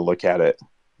good way to look at it.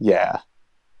 Yeah.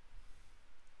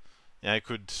 Yeah, I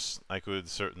could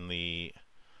certainly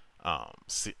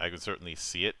I could certainly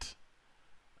see it.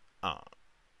 Uh,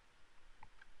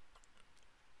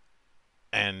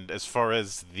 and as far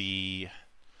as the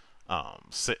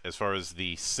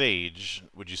sage,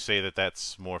 would you say that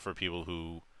that's more for people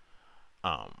who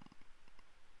um,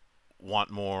 want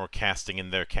more casting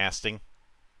in their casting?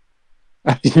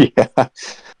 Yeah.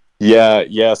 Yeah,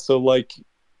 yeah. So like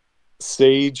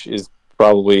Sage is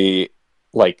probably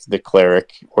like the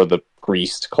cleric or the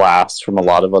priest class from a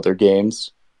lot of other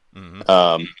games. Mm-hmm.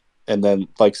 Um, and then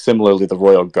like similarly the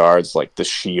Royal Guards like the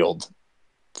shield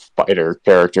fighter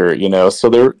character, So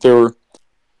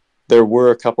there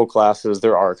were a couple classes,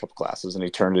 there are a couple classes in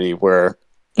Eternity where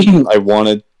I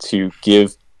wanted to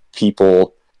give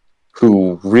people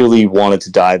who really wanted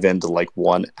to dive into like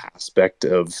one aspect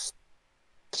of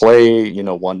play,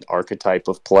 one archetype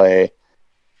of play,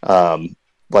 um,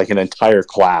 like an entire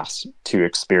class to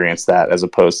experience that as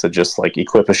opposed to just like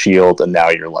equip a shield and now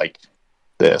you're like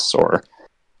this, or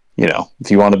if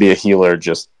you want to be a healer,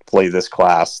 just play this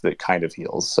class that kind of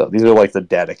heals. So these are like the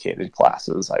dedicated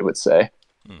classes, I would say.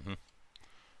 Mm-hmm.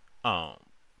 Um,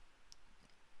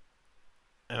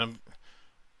 and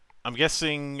I'm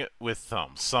guessing with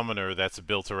summoner that's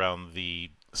built around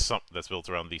the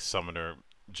summoner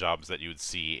jobs that you would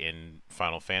see in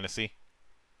Final Fantasy.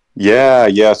 Yeah,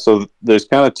 yeah. So there's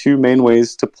kind of two main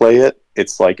ways to play it.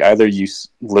 It's like either you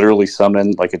literally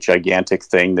summon like a gigantic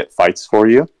thing that fights for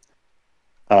you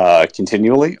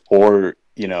continually, or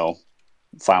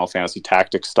Final Fantasy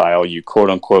Tactics style, you quote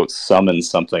unquote summon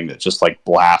something that just like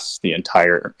blasts the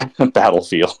entire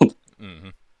battlefield. Mm-hmm.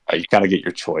 You kind of get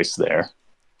your choice there.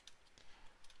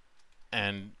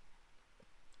 And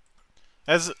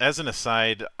as an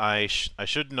aside, I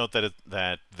should note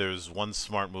that there's one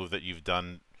smart move that you've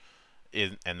done,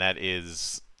 and that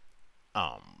is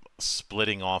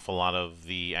splitting off a lot of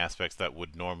the aspects that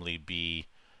would normally be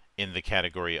in the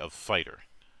category of fighter.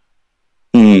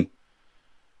 Mm,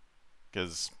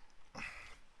 Because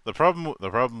the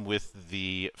problem with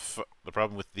the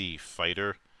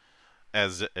fighter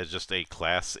as just a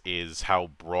class is how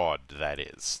broad that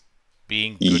is.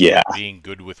 yeah. Being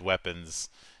good with weapons.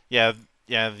 Yeah,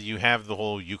 yeah, you have the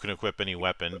whole you can equip any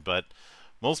weapon, but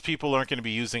most people aren't going to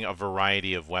be using a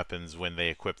variety of weapons when they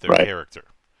equip their Right. character.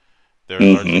 They're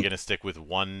largely Hmm. going to stick with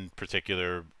one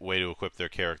particular way to equip their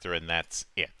character, and that's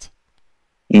it.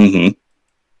 Hmm.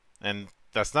 And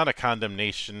that's not a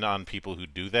condemnation on people who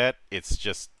do that. It's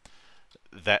just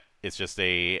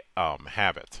a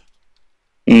habit.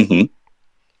 Hmm.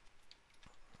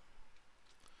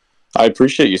 I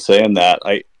appreciate you saying that.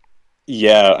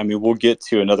 Yeah, I mean, we'll get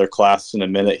to another class in a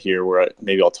minute here where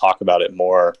maybe I'll talk about it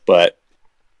more, but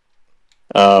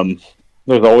um,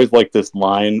 there's always like this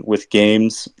line with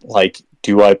games, like,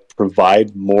 do I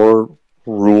provide more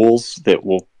rules that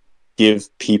will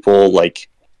give people like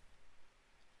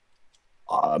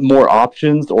more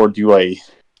options, or do I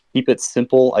keep it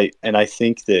simple? I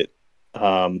think that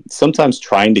sometimes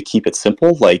trying to keep it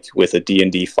simple, like with a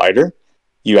D&D fighter,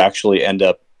 you actually end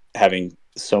up having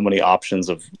so many options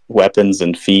of weapons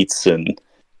and feats and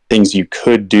things you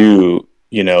could do,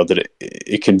 that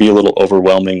it can be a little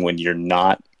overwhelming when you're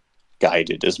not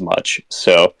guided as much.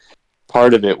 So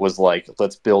part of it was like,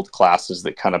 let's build classes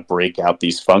that kind of break out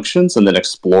these functions and then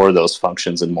explore those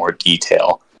functions in more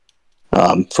detail,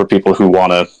 for people who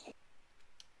want to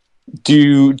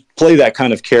do play that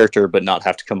kind of character but not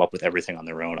have to come up with everything on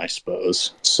their own, I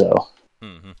suppose. So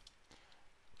Mm-hmm.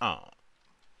 Oh,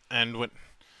 and when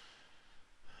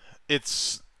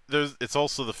it's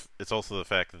also the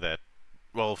fact that,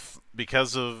 well,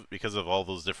 because of all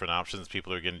those different options,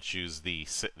 people are going to choose the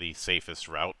safest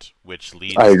route, which I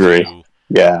leads agree. to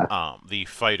Yeah. the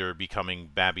fighter becoming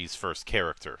Babby's first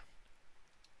character.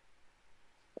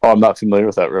 Oh, I'm not familiar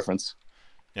with that reference.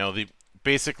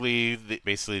 Basically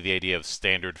the idea of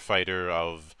standard fighter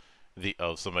of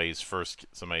somebody's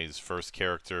first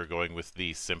character going with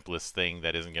the simplest thing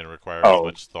that isn't going to require as Oh,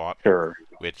 much thought, sure,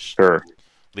 which sure,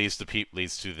 leads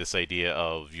to this idea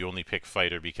of you only pick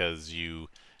fighter because you're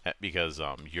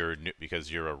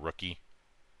a rookie.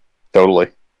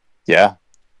 totally. Yeah.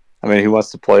 I mean, who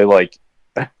wants to play like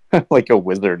like a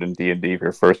wizard in D&D for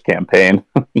your first campaign?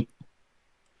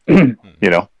 Hmm.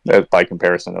 By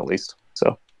comparison, at least.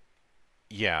 So,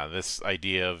 Yeah, this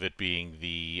idea of it being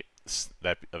the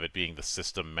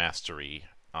system mastery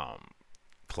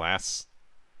class,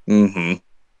 hmm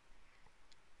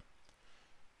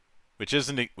which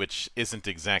isn't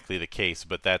exactly the case,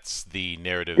 but that's the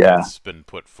narrative yeah, that's been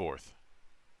put forth.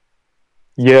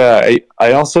 yeah.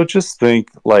 I also just think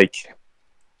like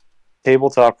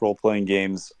tabletop role playing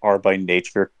games are by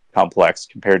nature complex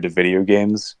compared to video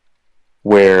games,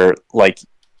 where like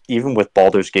even with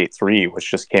Baldur's Gate 3,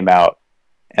 which just came out,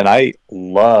 and I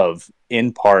love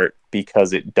in part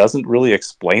because it doesn't really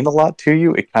explain a lot to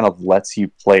you. It kind of lets you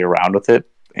play around with it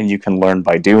and you can learn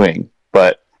by doing.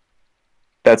 But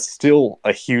that's still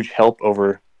a huge help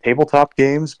over tabletop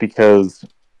games because,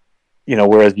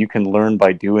 whereas you can learn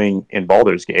by doing in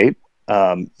Baldur's Gate,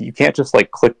 you can't just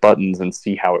like click buttons and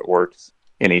see how it works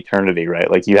in Eternity, right?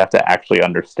 Like you have to actually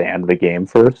understand the game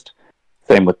first.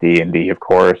 Same with D&D, of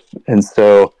course. And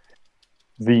so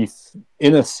the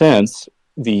in a sense,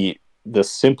 the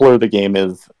simpler the game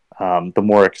is, the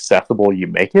more accessible you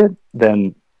make it,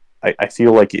 then I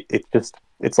feel like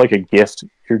it's like a gift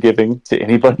you're giving to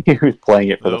anybody who's playing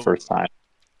it for the Though first time.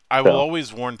 I will So,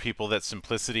 always warn people that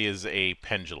simplicity is a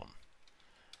pendulum,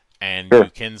 and sure.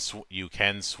 you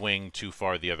can swing too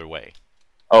far the other way.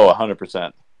 Oh,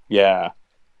 100%. Yeah.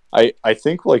 I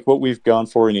think like what we've gone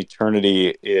for in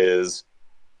Eternity is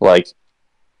like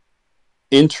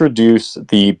introduce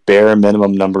the bare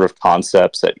minimum number of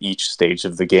concepts at each stage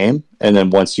of the game, and then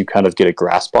once you kind of get a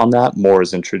grasp on that, more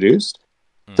is introduced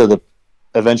to Mm-hmm. the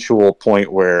eventual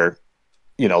point where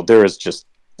there is just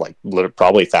like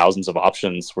probably thousands of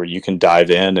options where you can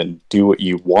dive in and do what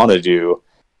you want to do,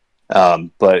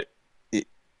 but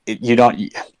you're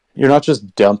not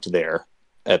just dumped there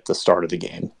at the start of the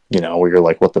game, where you're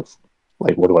like, what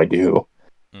do I do?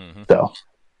 Mm-hmm. So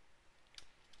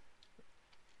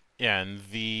Yeah, and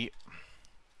the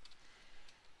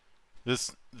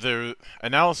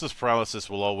analysis paralysis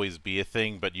will always be a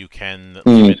thing, but you can mm,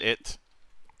 limit it.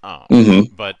 hmm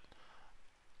But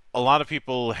a lot of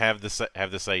people have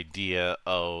this idea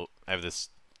of have this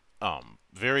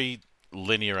very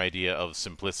linear idea of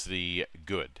simplicity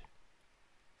good,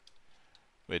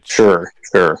 which sure,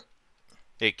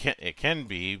 it can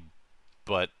be,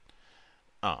 but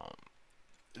um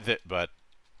but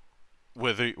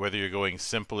whether you're going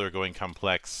simple or going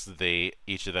complex, they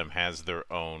each of them has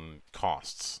their own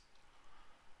costs.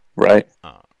 right,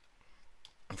 Uh,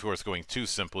 of course, going too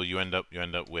simple, you end up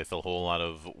with a whole lot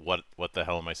of what the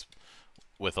hell am I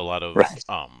with a lot of right,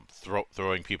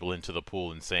 throwing people into the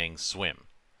pool and saying swim.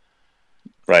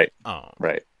 right, Um,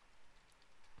 right.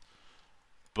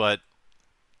 but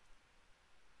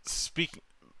speaking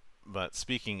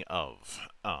speaking of,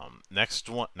 next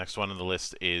one on the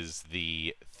list is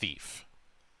the thief.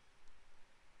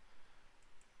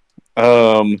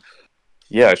 um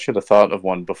yeah, I should have thought of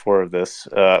one before this.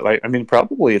 I mean,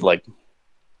 probably like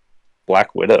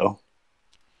Black Widow.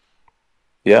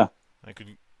 Yeah. I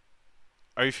could.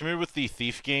 Are you familiar with the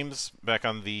thief games back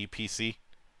on the PC?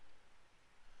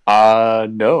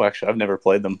 No, actually, I've never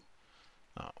played them.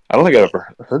 Oh, I don't think I've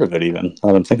ever heard of it even. Now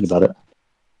that I'm thinking about it.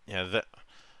 yeah, that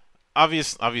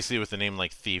obviously with a name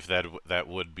like thief, that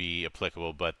would be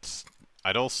applicable, but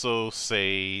I'd also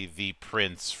say the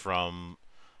prince from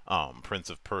Prince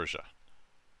of Persia.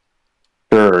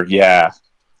 Sure. Yeah.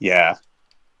 Yeah.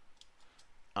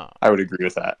 Uh, I would agree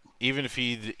with that. even if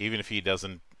he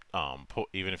doesn't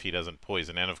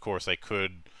poison, and of course I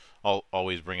could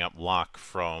always bring up Locke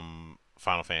from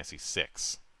Final Fantasy VI.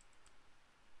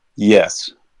 Yes,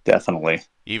 definitely.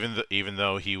 Even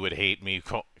though he would hate me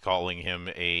calling him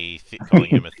calling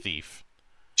him a thief.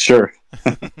 Sure.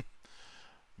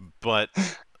 But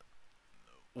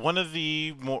one of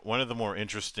the more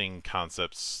interesting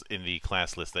concepts in the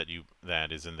class list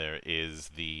that is in there is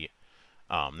the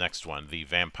next one, the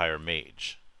vampire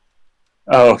mage.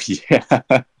 Oh, yeah.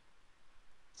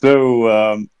 So,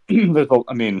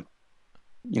 I mean,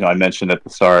 I mentioned at the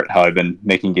start how I've been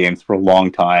making games for a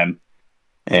long time,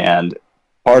 and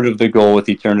part of the goal with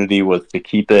Eternity was to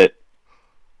keep it,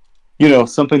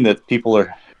 something that people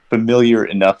are familiar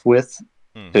enough with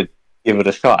Mm-hmm. to give it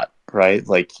a shot, right?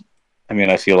 Like, I mean,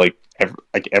 I feel like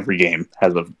every game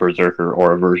has a Berserker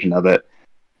or a version of it.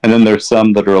 And then there's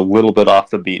some that are a little bit off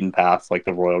the beaten path, like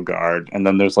the Royal Guard. And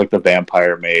then there's like the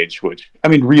Vampire Mage, which, I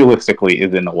mean, realistically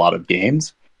is in a lot of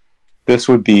games. This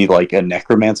would be like a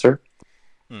Necromancer.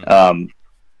 Mm-hmm. Um,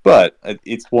 but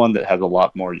it's one that has a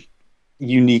lot more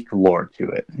unique lore to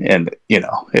it. And,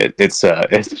 it's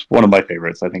one of my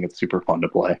favorites. I think it's super fun to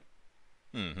play.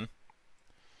 Mm-hmm.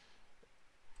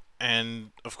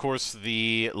 And of course,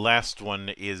 the last one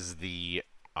is the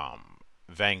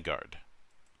Vanguard.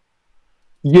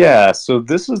 Yeah, so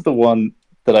this is the one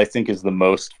that I think is the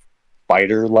most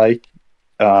fighter-like.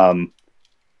 Um,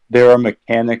 there are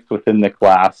mechanics within the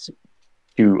class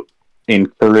to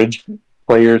encourage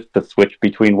players to switch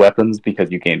between weapons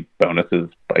because you gain bonuses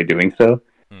by doing so.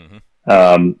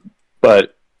 Mm-hmm.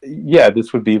 But yeah,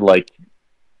 this would be like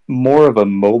more of a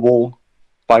mobile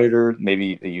fighter.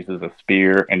 Maybe it uses a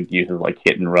spear and uses like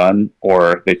hit and run,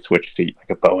 or they switch to like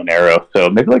a bow and arrow. So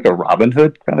maybe like a Robin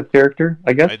Hood kind of character,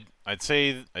 I guess. I'd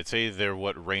say they're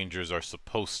what Rangers are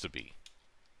supposed to be.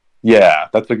 Yeah,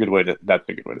 that's a good way to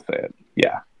say it.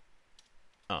 Yeah.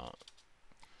 Uh,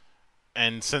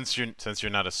 and since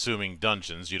you're not assuming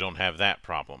dungeons, you don't have that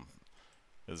problem.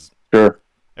 Because Sure.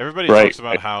 everybody Right. talks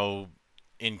about how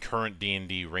in current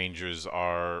D&D Rangers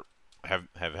have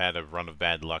had a run of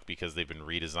bad luck because they've been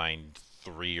redesigned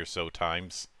 3 or so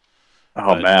times.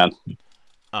 Oh But man.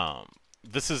 um,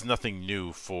 this is nothing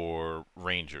new for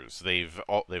Rangers. They've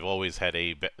always had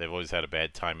a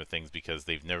bad time of things because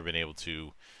they've never been able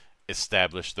to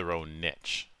establish their own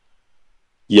niche.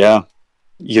 Yeah.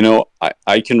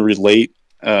 I can relate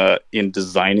in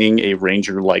designing a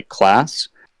ranger-like class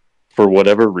for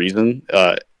whatever reason.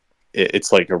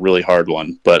 It's like a really hard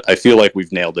one, but I feel like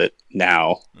we've nailed it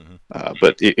now. Mm-hmm.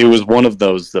 But it was one of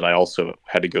those that I also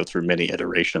had to go through many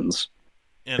iterations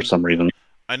for And some reason.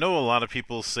 I know a lot of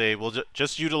people say, "Well,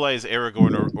 just utilize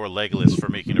Aragorn or Legolas for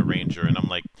making a ranger," and I'm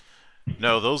like,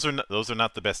 "No, those are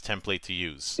not the best template to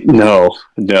use. No,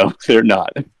 no, they're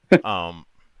not. Um,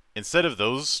 instead of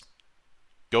those,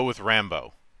 go with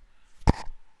Rambo."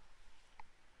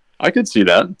 I could see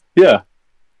that. Yeah.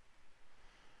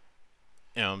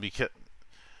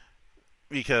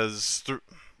 Because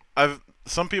I've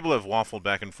some people have waffled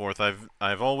back and forth.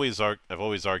 I've always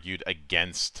argued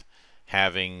against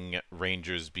having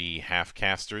rangers be half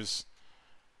casters.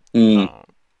 Mm,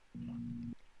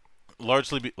 Um,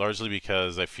 largely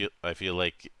because I feel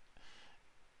like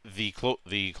the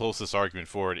closest argument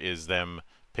for it is them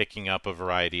picking up a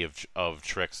variety of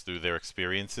tricks through their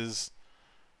experiences.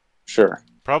 sure.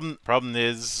 Problem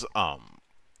is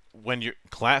when your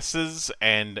classes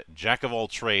and jack of all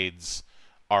trades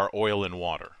are oil and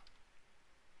water.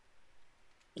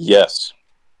 Yes.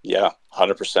 Yeah.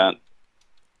 100%.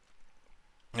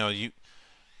 You know,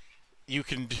 you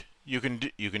can you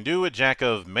can do a jack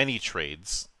of many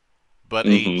trades, but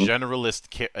Mm-hmm. a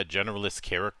generalist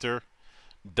character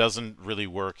doesn't really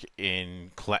work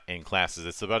in classes.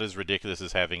 It's about as ridiculous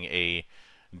as having a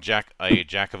jack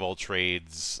of all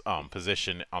trades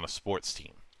position on a sports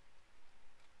team.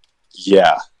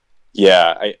 Yeah.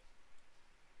 Yeah.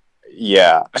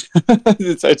 Yeah.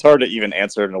 It's hard to even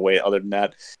answer in a way other than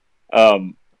that.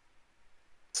 Um,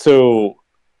 so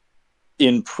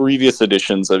in previous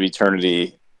editions of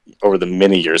Eternity, over the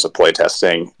many years of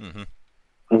playtesting,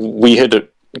 Mm-hmm. we had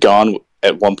gone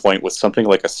at one point with something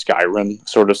like a Skyrim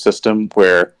sort of system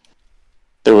where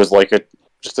there was like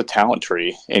just a talent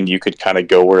tree and you could kind of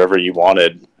go wherever you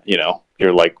wanted.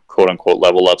 Your like quote unquote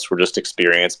level ups were just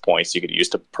experience points you could use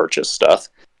to purchase stuff.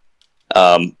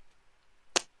 Um,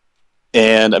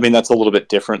 and I mean, that's a little bit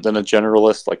different than a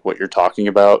generalist, like what you're talking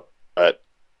about. But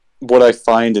what I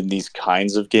find in these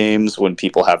kinds of games, when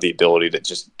people have the ability to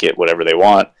just get whatever they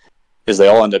want, is they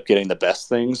all end up getting the best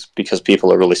things because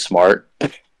people are really smart.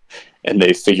 and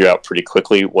they figure out pretty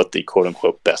quickly what the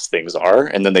quote-unquote best things are,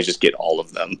 and then they just get all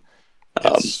of them.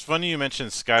 It's funny you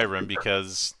mentioned Skyrim,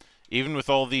 because even with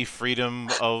all the freedom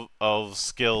of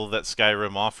skill that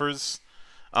Skyrim offers,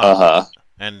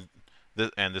 and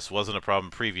this wasn't a problem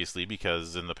previously,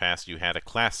 because in the past you had a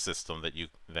class system that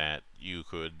you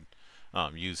could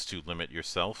use to limit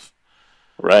yourself.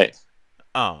 Right.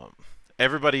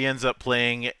 Everybody ends up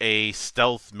playing a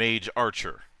stealth mage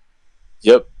archer.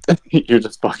 Yep. You're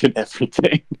just fucking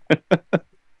everything.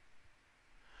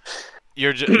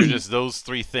 You're just those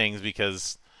three things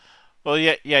because, well,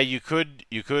 yeah, you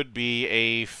could be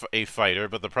a fighter,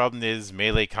 but the problem is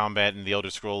melee combat in the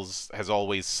Elder Scrolls has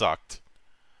always sucked.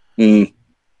 Mm.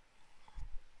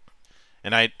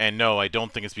 And no, I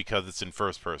don't think it's because it's in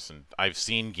first person. I've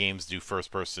seen games do first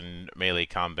person melee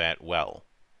combat well.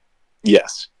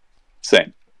 Yes.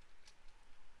 Same.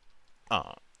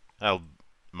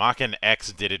 Mach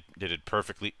X did it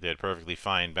perfectly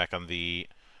fine back on the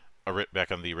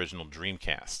original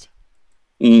Dreamcast.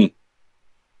 Mm.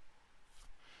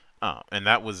 And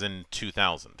that was in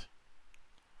 2000.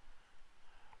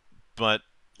 But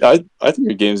I think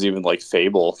your games even like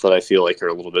Fable that I feel like are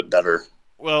a little bit better.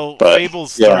 Well, but,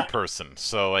 Fable's third person,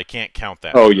 so I can't count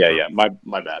that. Oh yeah. My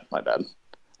bad.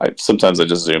 Sometimes I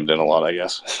just zoomed in a lot, I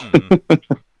guess. Mm-hmm.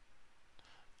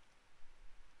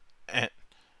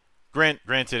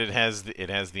 Granted, it has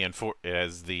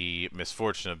the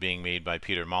misfortune of being made by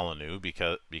Peter Molyneux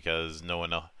because no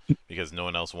one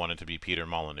else wanted to be Peter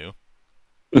Molyneux.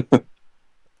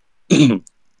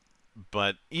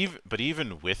 But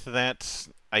even with that,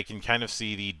 I can kind of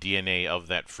see the DNA of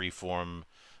that freeform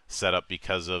setup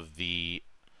because of the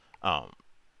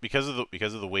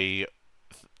way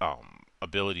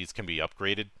abilities can be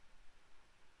upgraded.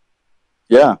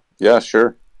 Yeah,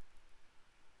 sure.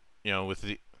 You know, with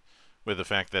the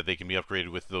fact that they can be upgraded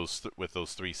with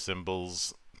those three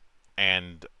symbols,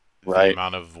 and the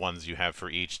amount of ones you have for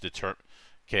each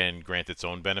can grant its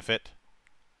own benefit.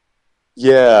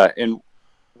 Yeah, and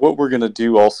what we're going to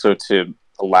do also to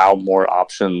allow more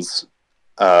options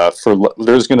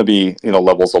there's going to be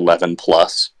levels 11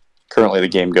 plus. Currently the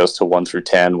game goes to 1 through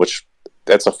 10, which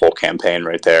that's a full campaign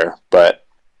right there. But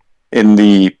in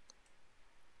the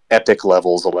epic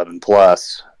levels 11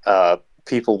 plus,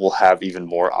 people will have even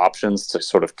more options to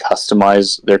sort of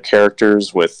customize their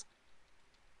characters with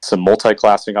some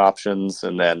multi-classing options,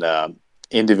 and then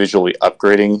individually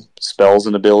upgrading spells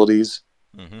and abilities,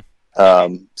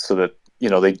 so that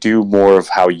they do more of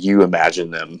how you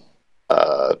imagine them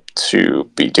to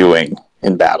be doing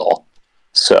in battle.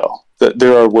 So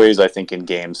there are ways, I think, in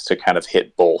games to kind of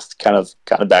hit both. Kind of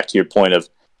back to your point of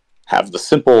have the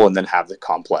simple and then have the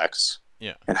complex.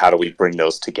 Yeah. And how do we bring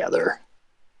those together?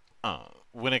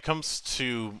 When it comes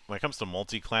to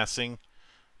multi-classing,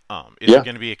 is it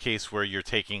going to be a case where you're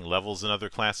taking levels in other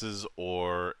classes,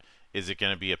 or is it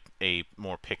going to be a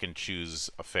more pick and choose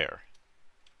affair?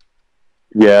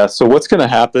 Yeah, so what's going to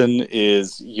happen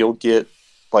is you'll get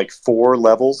like 4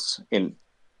 levels in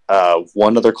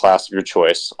one other class of your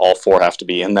choice. All 4 have to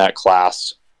be in that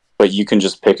class, but you can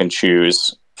just pick and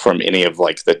choose from any of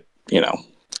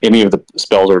any of the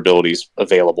spells or abilities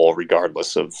available,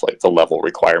 regardless of like the level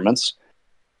requirements.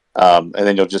 And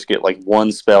then you'll just get like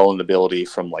 1 spell and ability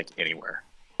from like anywhere,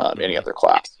 any other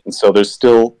class. And so there's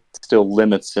still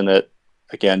limits in it,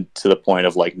 again, to the point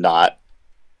of like not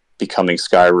becoming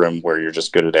Skyrim where you're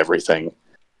just good at everything.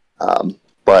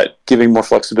 But giving more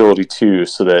flexibility too,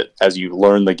 so that as you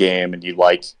learn the game and you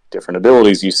like different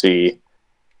abilities you see,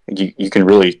 you can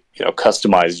really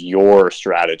customize your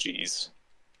strategies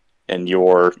and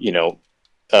your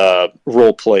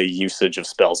role play usage of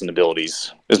spells and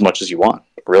abilities as much as you want,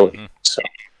 really. So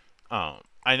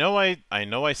I know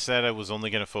I said I was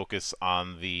only going to focus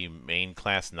on the main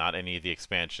class, not any of the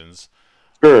expansions.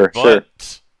 Sure.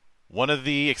 One of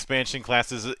the expansion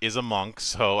classes is a monk,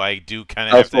 so I do kind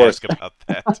of have to ask about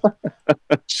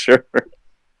that. Sure.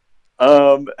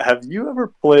 Have you ever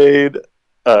played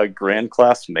Grand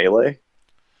Class Melee?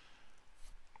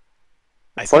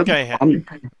 I think I have.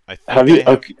 Have you?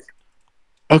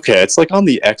 Okay, it's like on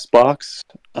the Xbox.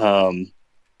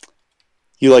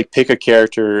 You like pick a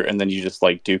character and then you just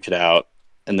like duke it out,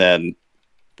 and then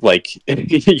like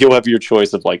you'll have your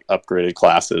choice of like upgraded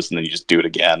classes, and then you just do it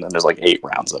again, and there's like 8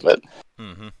 rounds of it.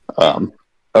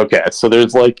 Okay, so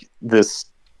there's like this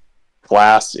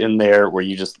class in there where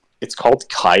it's called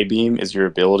Kai Beam is your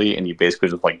ability, and you basically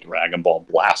just like Dragon Ball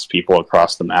blast people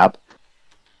across the map.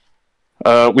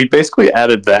 We basically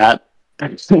added that,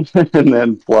 and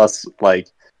then plus like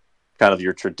kind of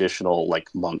your traditional like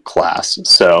monk class.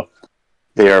 So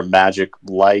they are magic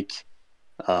like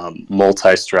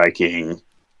multi-striking,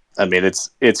 I mean, it's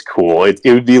cool. It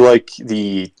would be like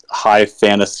the high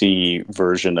fantasy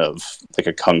version of like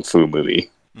a kung fu movie.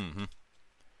 Mm-hmm.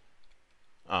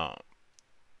 Uh,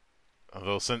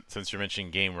 Although since you're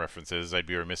mentioning game references, I'd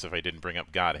be remiss if I didn't bring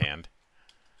up God Hand.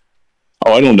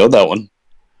 Oh, I don't know that one.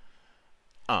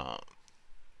 Uh,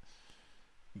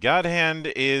 God Hand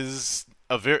has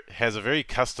a very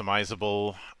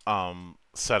customizable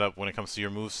setup when it comes to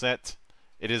your moveset.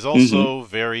 It is Mm-hmm. also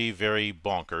very, very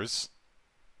bonkers.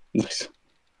 Nice.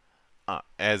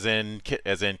 As in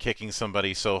kicking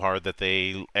somebody so hard that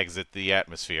they exit the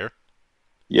atmosphere.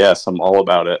 Yes, I'm all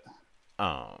about it.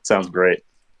 Uh, Sounds great.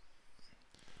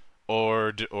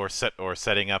 or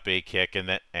setting up a kick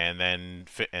and then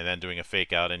doing a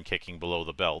fake out and kicking below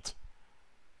the belt.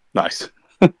 Nice.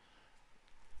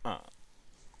 Uh,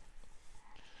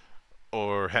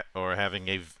 or having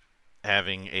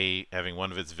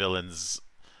one of its villains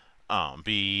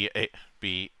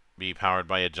be powered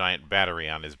by a giant battery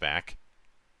on his back.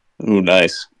 Ooh,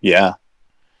 nice. Yeah.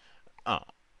 Uh,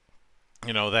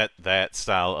 that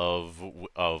style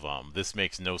of this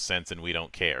makes no sense and we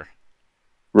don't care.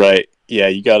 Right. Yeah,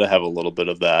 you got to have a little bit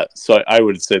of that. So I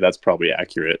would say that's probably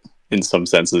accurate in some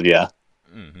senses. Yeah.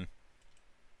 Mm-hmm.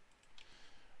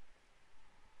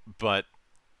 But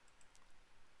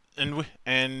and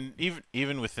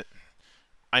even with it,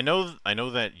 I know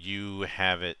that you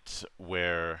have it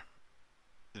where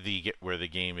the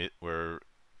game where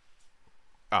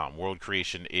world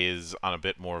creation is on a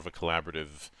bit more of a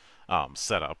collaborative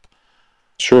setup.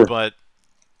 Sure. But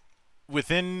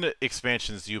within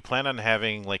expansions, do you plan on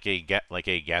having like a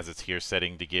gazetteer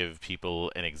setting to give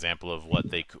people an example of what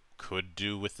they could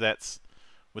do with that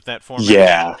format?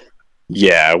 Yeah.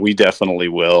 Yeah, we definitely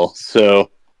will.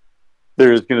 So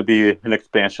there's going to be an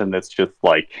expansion that's just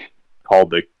like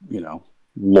called the,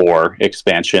 lore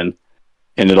expansion.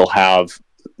 And it'll have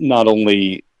not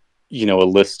only, a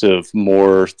list of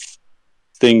more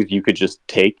things you could just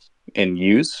take and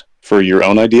use for your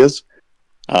own ideas,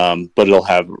 but it'll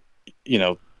have,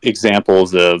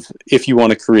 examples of if you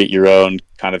want to create your own,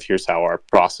 kind of here's how our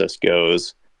process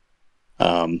goes.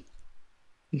 Um,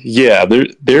 yeah,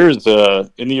 there's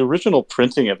in the original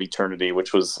printing of Eternity,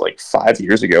 which was like 5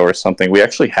 years ago or something, we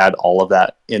actually had all of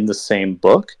that in the same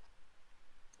book.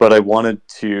 But I wanted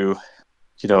to,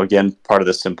 again, part of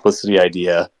the simplicity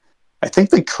idea. I think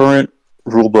the current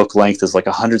rulebook length is like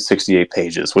 168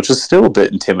 pages, which is still a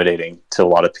bit intimidating to a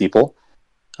lot of people.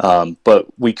 But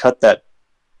we cut that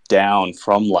down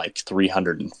from like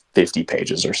 350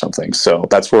 pages or something. So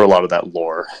that's where a lot of that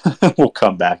lore will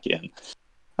come back in.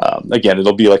 Again,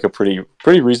 it'll be like a pretty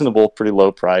reasonable, pretty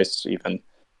low price even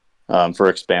for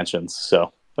expansions.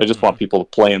 So I just want people to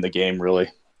play in the game, really.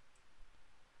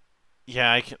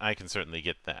 Yeah, I can certainly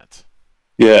get that.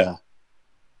 Yeah.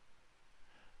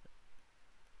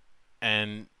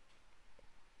 And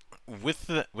with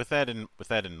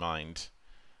that in mind,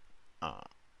 uh,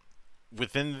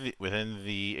 within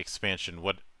the expansion,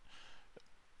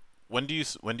 when do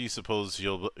you suppose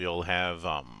you'll have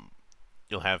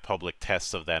public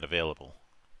tests of that available?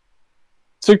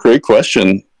 It's a great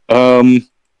question. So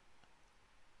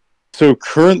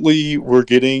currently we're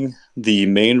getting the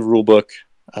main rulebook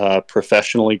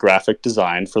professionally graphic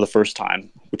designed for the first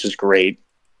time, which is great.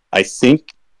 I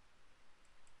think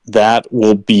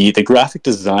the graphic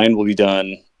design will be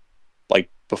done like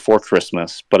before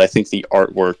Christmas, but I think the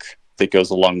artwork that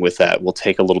goes along with that will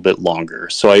take a little bit longer.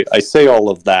 So I say all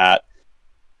of that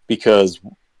because,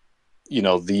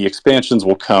 the expansions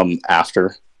will come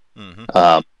after.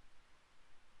 Mm-hmm.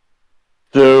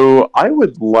 So I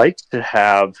would like to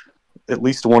have at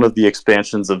least one of the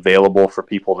expansions available for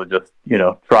people to just,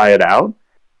 try it out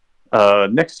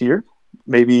next year,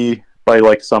 maybe by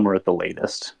like summer at the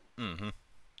latest. Mm-hmm.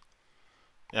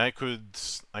 Yeah, I could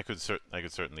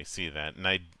certainly see that, and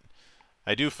I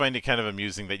do find it kind of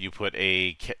amusing that you put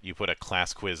a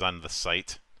class quiz on the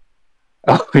site.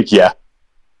 Oh, yeah.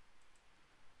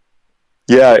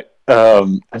 Yeah.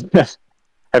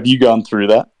 Have you gone through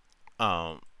that?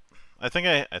 Um, I think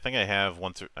I have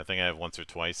once or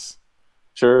twice.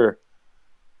 Sure.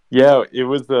 Yeah, it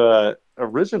was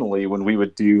originally when we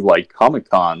would do like Comic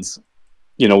Cons,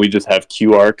 we just have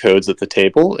QR codes at the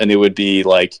table, and it would be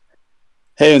like,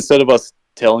 hey, instead of us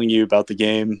telling you about the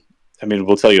game, I mean,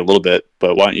 we'll tell you a little bit,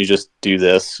 but why don't you just do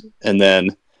this? And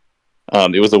then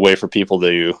it was a way for people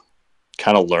to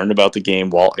kind of learn about the game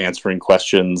while answering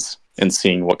questions and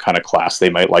seeing what kind of class they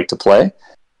might like to play.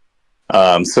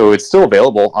 So it's still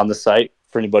available on the site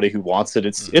for anybody who wants it.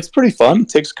 It's pretty fun. It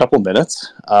takes a couple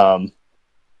minutes.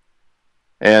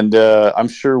 And I'm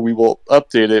sure we will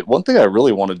update it. One thing I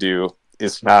really want to do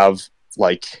is have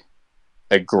like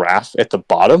a graph at the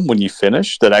bottom when you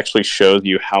finish that actually shows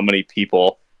you how many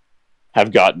people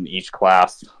have gotten each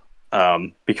class.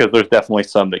 Because there's definitely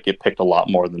some that get picked a lot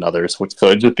more than others, so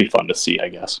it'd just be fun to see, I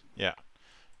guess. Yeah.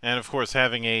 And of course,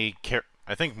 having I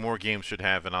think more games should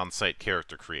have an on-site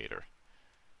character creator.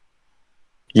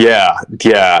 Yeah,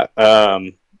 yeah.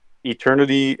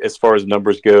 Eternity, as far as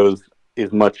numbers goes,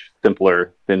 is much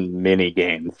simpler than many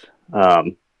games.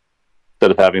 Instead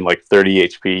of having like 30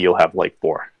 HP, you'll have like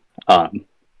 4.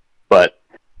 But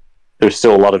there's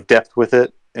still a lot of depth with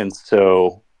it, and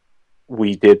so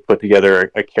we did put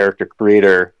together a character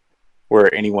creator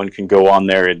where anyone can go on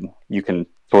there and you can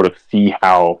sort of see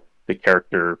how the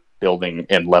character building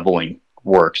and leveling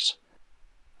works.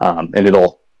 And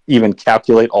it'll even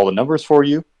calculate all the numbers for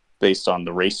you based on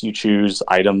the race you choose,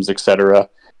 items, etc.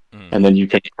 And then you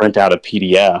can print out a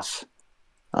PDF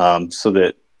so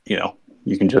that,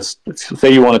 you can just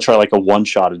say you want to try like a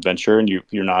one-shot adventure and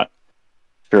you're not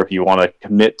sure if you want to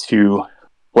commit to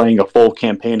playing a full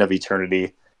campaign of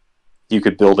Eternity. You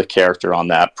could build a character on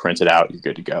that, print it out, you're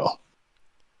good to go.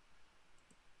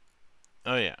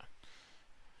 Oh yeah,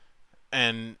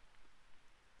 and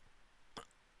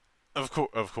of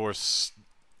course,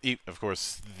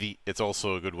 it's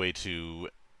also a good way to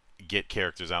get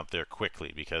characters out there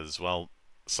quickly because, well,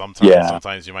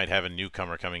 sometimes you might have a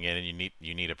newcomer coming in and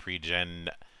you need a pre-gen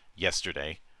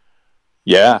yesterday.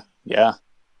 Yeah.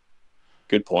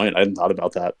 Good point. I hadn't thought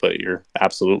about that, but you're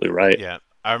absolutely right. Yeah.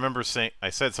 I remember I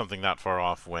said something not far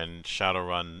off when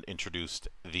Shadowrun introduced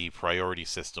the priority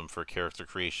system for character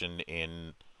creation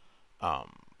in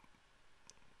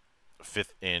Shadowrun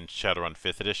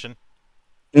 5th edition.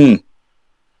 Mm.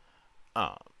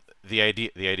 The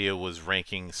idea was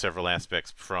ranking several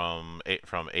aspects from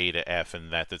A to F,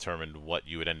 and that determined what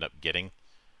you would end up getting.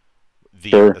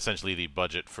 Essentially the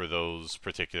budget for those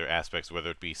particular aspects, whether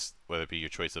it be your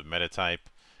choice of meta type,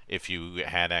 if you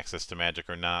had access to magic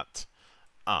or not.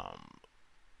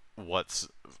 What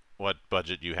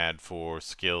budget you had for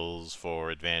skills, for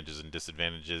advantages and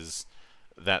disadvantages,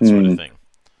 that sort of thing.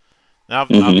 Now,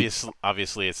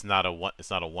 obviously, it's not a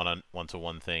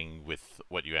one-to-one thing with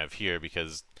what you have here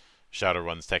because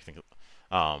Shadowrun's technically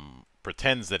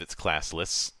pretends that it's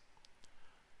classless.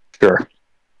 Sure.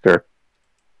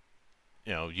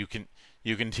 You can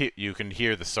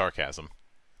hear the sarcasm.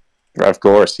 Of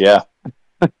course, yeah.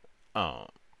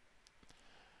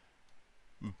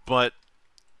 But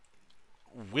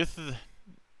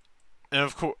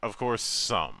of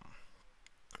course,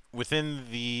 within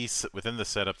the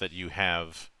setup that you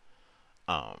have,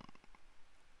 I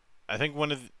think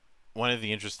one of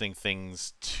the interesting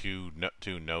things to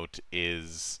note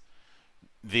is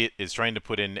trying to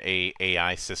put in a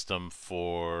AI system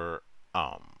for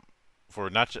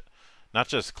not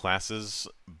just classes,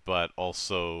 but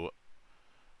also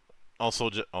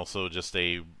just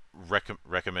a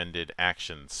recommended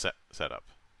action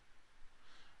setup.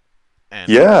 And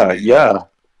yeah.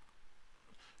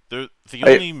 The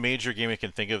only major game I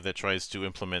can think of that tries to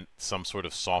implement some sort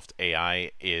of soft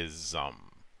AI is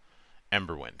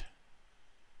Emberwind.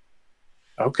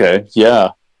 Okay,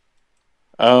 yeah.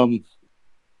 I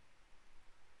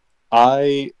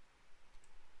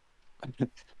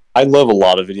love a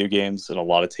lot of video games and a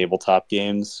lot of tabletop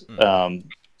games.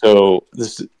 So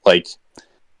this is like,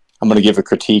 I'm going to give a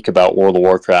critique about World of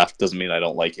Warcraft. Doesn't mean I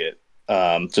don't like it.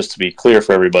 Just to be clear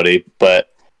for everybody, but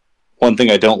one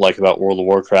thing I don't like about World of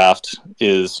Warcraft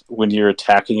is when you're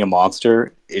attacking a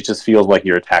monster, it just feels like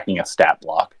you're attacking a stat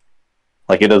block.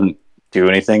 Like, it doesn't do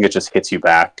anything. It just hits you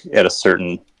back at a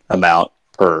certain amount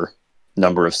per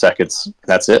number of seconds.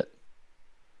 That's it.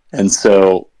 And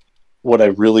so what I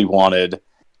really wanted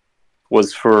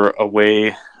was for a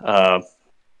way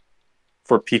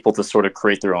for people to sort of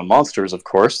create their own monsters, of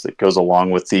course, that goes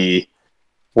along with the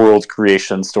world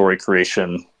creation, story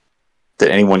creation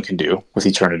that anyone can do with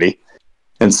Eternity.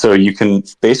 And so you can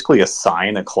basically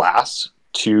assign a class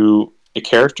to a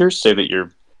character, say that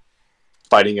you're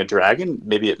fighting a dragon.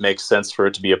 Maybe it makes sense for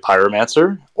it to be a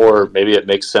pyromancer, or maybe it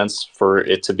makes sense for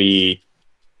it to be,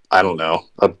 I don't know,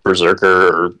 a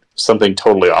berserker or something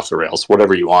totally off the rails,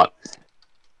 whatever you want.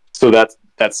 So that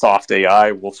soft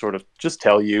AI will sort of just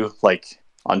tell you, like,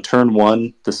 on turn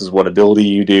 1, this is what ability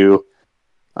you do.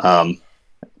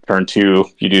 Turn 2,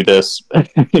 you do this.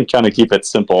 Kind of keep it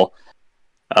simple.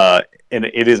 And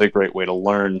it is a great way to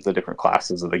learn the different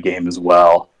classes of the game as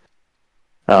well.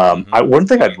 One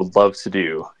thing I would love to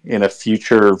do in a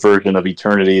future version of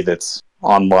Eternity that's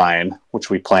online, which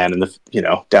we plan in the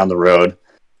down the road,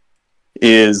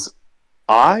 is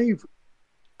I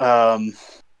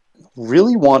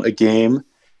really want a game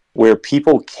where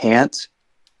people can't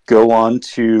go on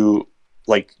to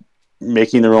like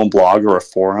making their own blog or a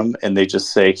forum, and they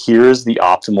just say, here's the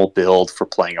optimal build for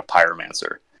playing a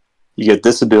pyromancer. You get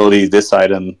this ability, this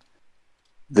item,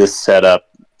 this setup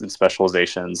and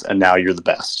specializations, and now you're the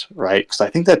best, right? Because I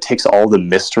think that takes all the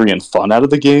mystery and fun out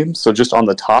of the game. So just on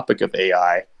the topic of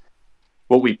AI,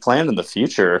 what we plan in the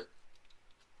future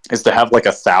is to have like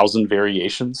 1,000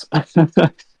 variations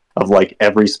of like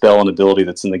every spell and ability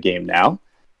that's in the game now,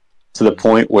 to the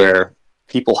point where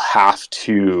people have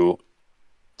to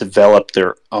develop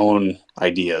their own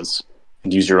ideas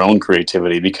and use your own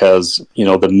creativity, because, you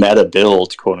know, the meta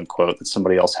build, quote unquote, that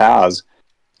somebody else has,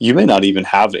 you may not even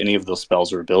have any of those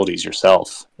spells or abilities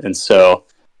yourself. And so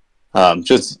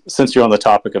just since you're on the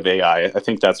topic of AI, I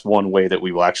think that's one way that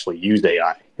we will actually use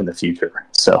AI in the future.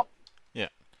 So yeah.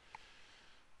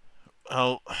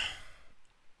 Oh,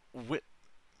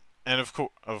 and of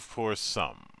course,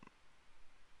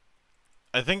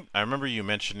 I think I remember you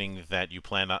mentioning that you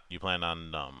plan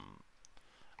on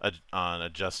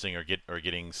adjusting or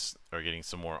getting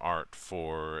some more art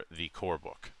for the core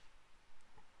book.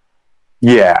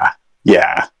 yeah.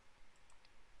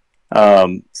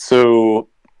 So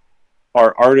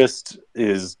our artist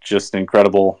is just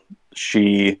incredible.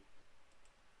 She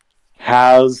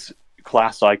has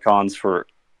class icons for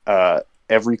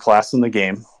every class in the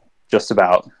game, just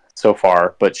about so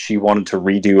far, but she wanted to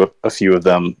redo a few of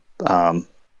them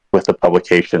with the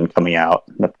publication coming out,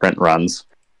 the print runs.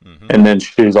 Mm-hmm. And then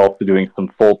she's also doing some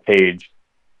full page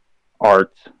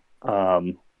art,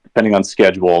 depending on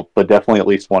schedule, but definitely at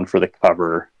least one for the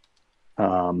cover.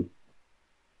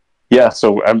 Yeah,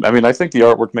 so I mean, I think the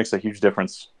artwork makes a huge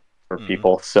difference for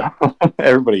people. So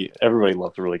everybody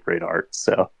loves really great art.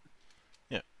 So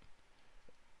yeah,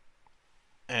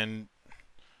 and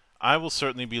I will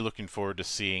certainly be looking forward to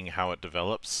seeing how it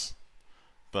develops.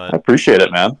 But I appreciate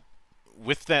it, man.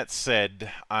 With that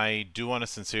said, I do want to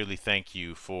sincerely thank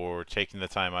you for taking the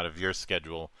time out of your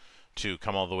schedule to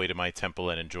come all the way to my temple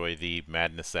and enjoy the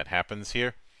madness that happens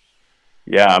here.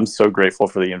 Yeah, I'm so grateful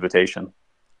for the invitation.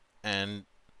 And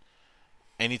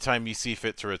anytime you see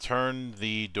fit to return,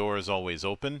 the door is always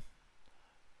open.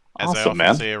 As awesome, I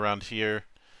often say around here,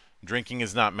 drinking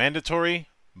is not mandatory,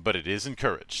 but it is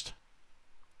encouraged.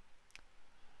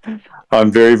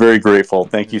 I'm very, very grateful.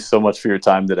 Thank you so much for your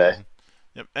time today.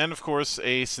 Yep. And of course,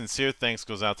 a sincere thanks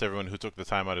goes out to everyone who took the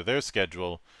time out of their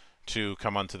schedule to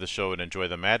come onto the show and enjoy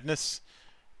the madness.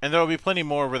 And there will be plenty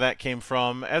more where that came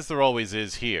from, as there always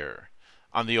is here,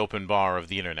 on the open bar of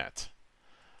the internet.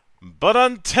 But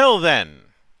until then,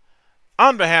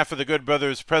 on behalf of the good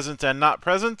brothers present and not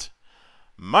present,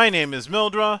 my name is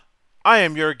Mildra, I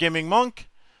am your gaming monk.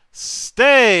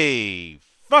 Stay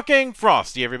fucking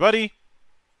frosty, everybody!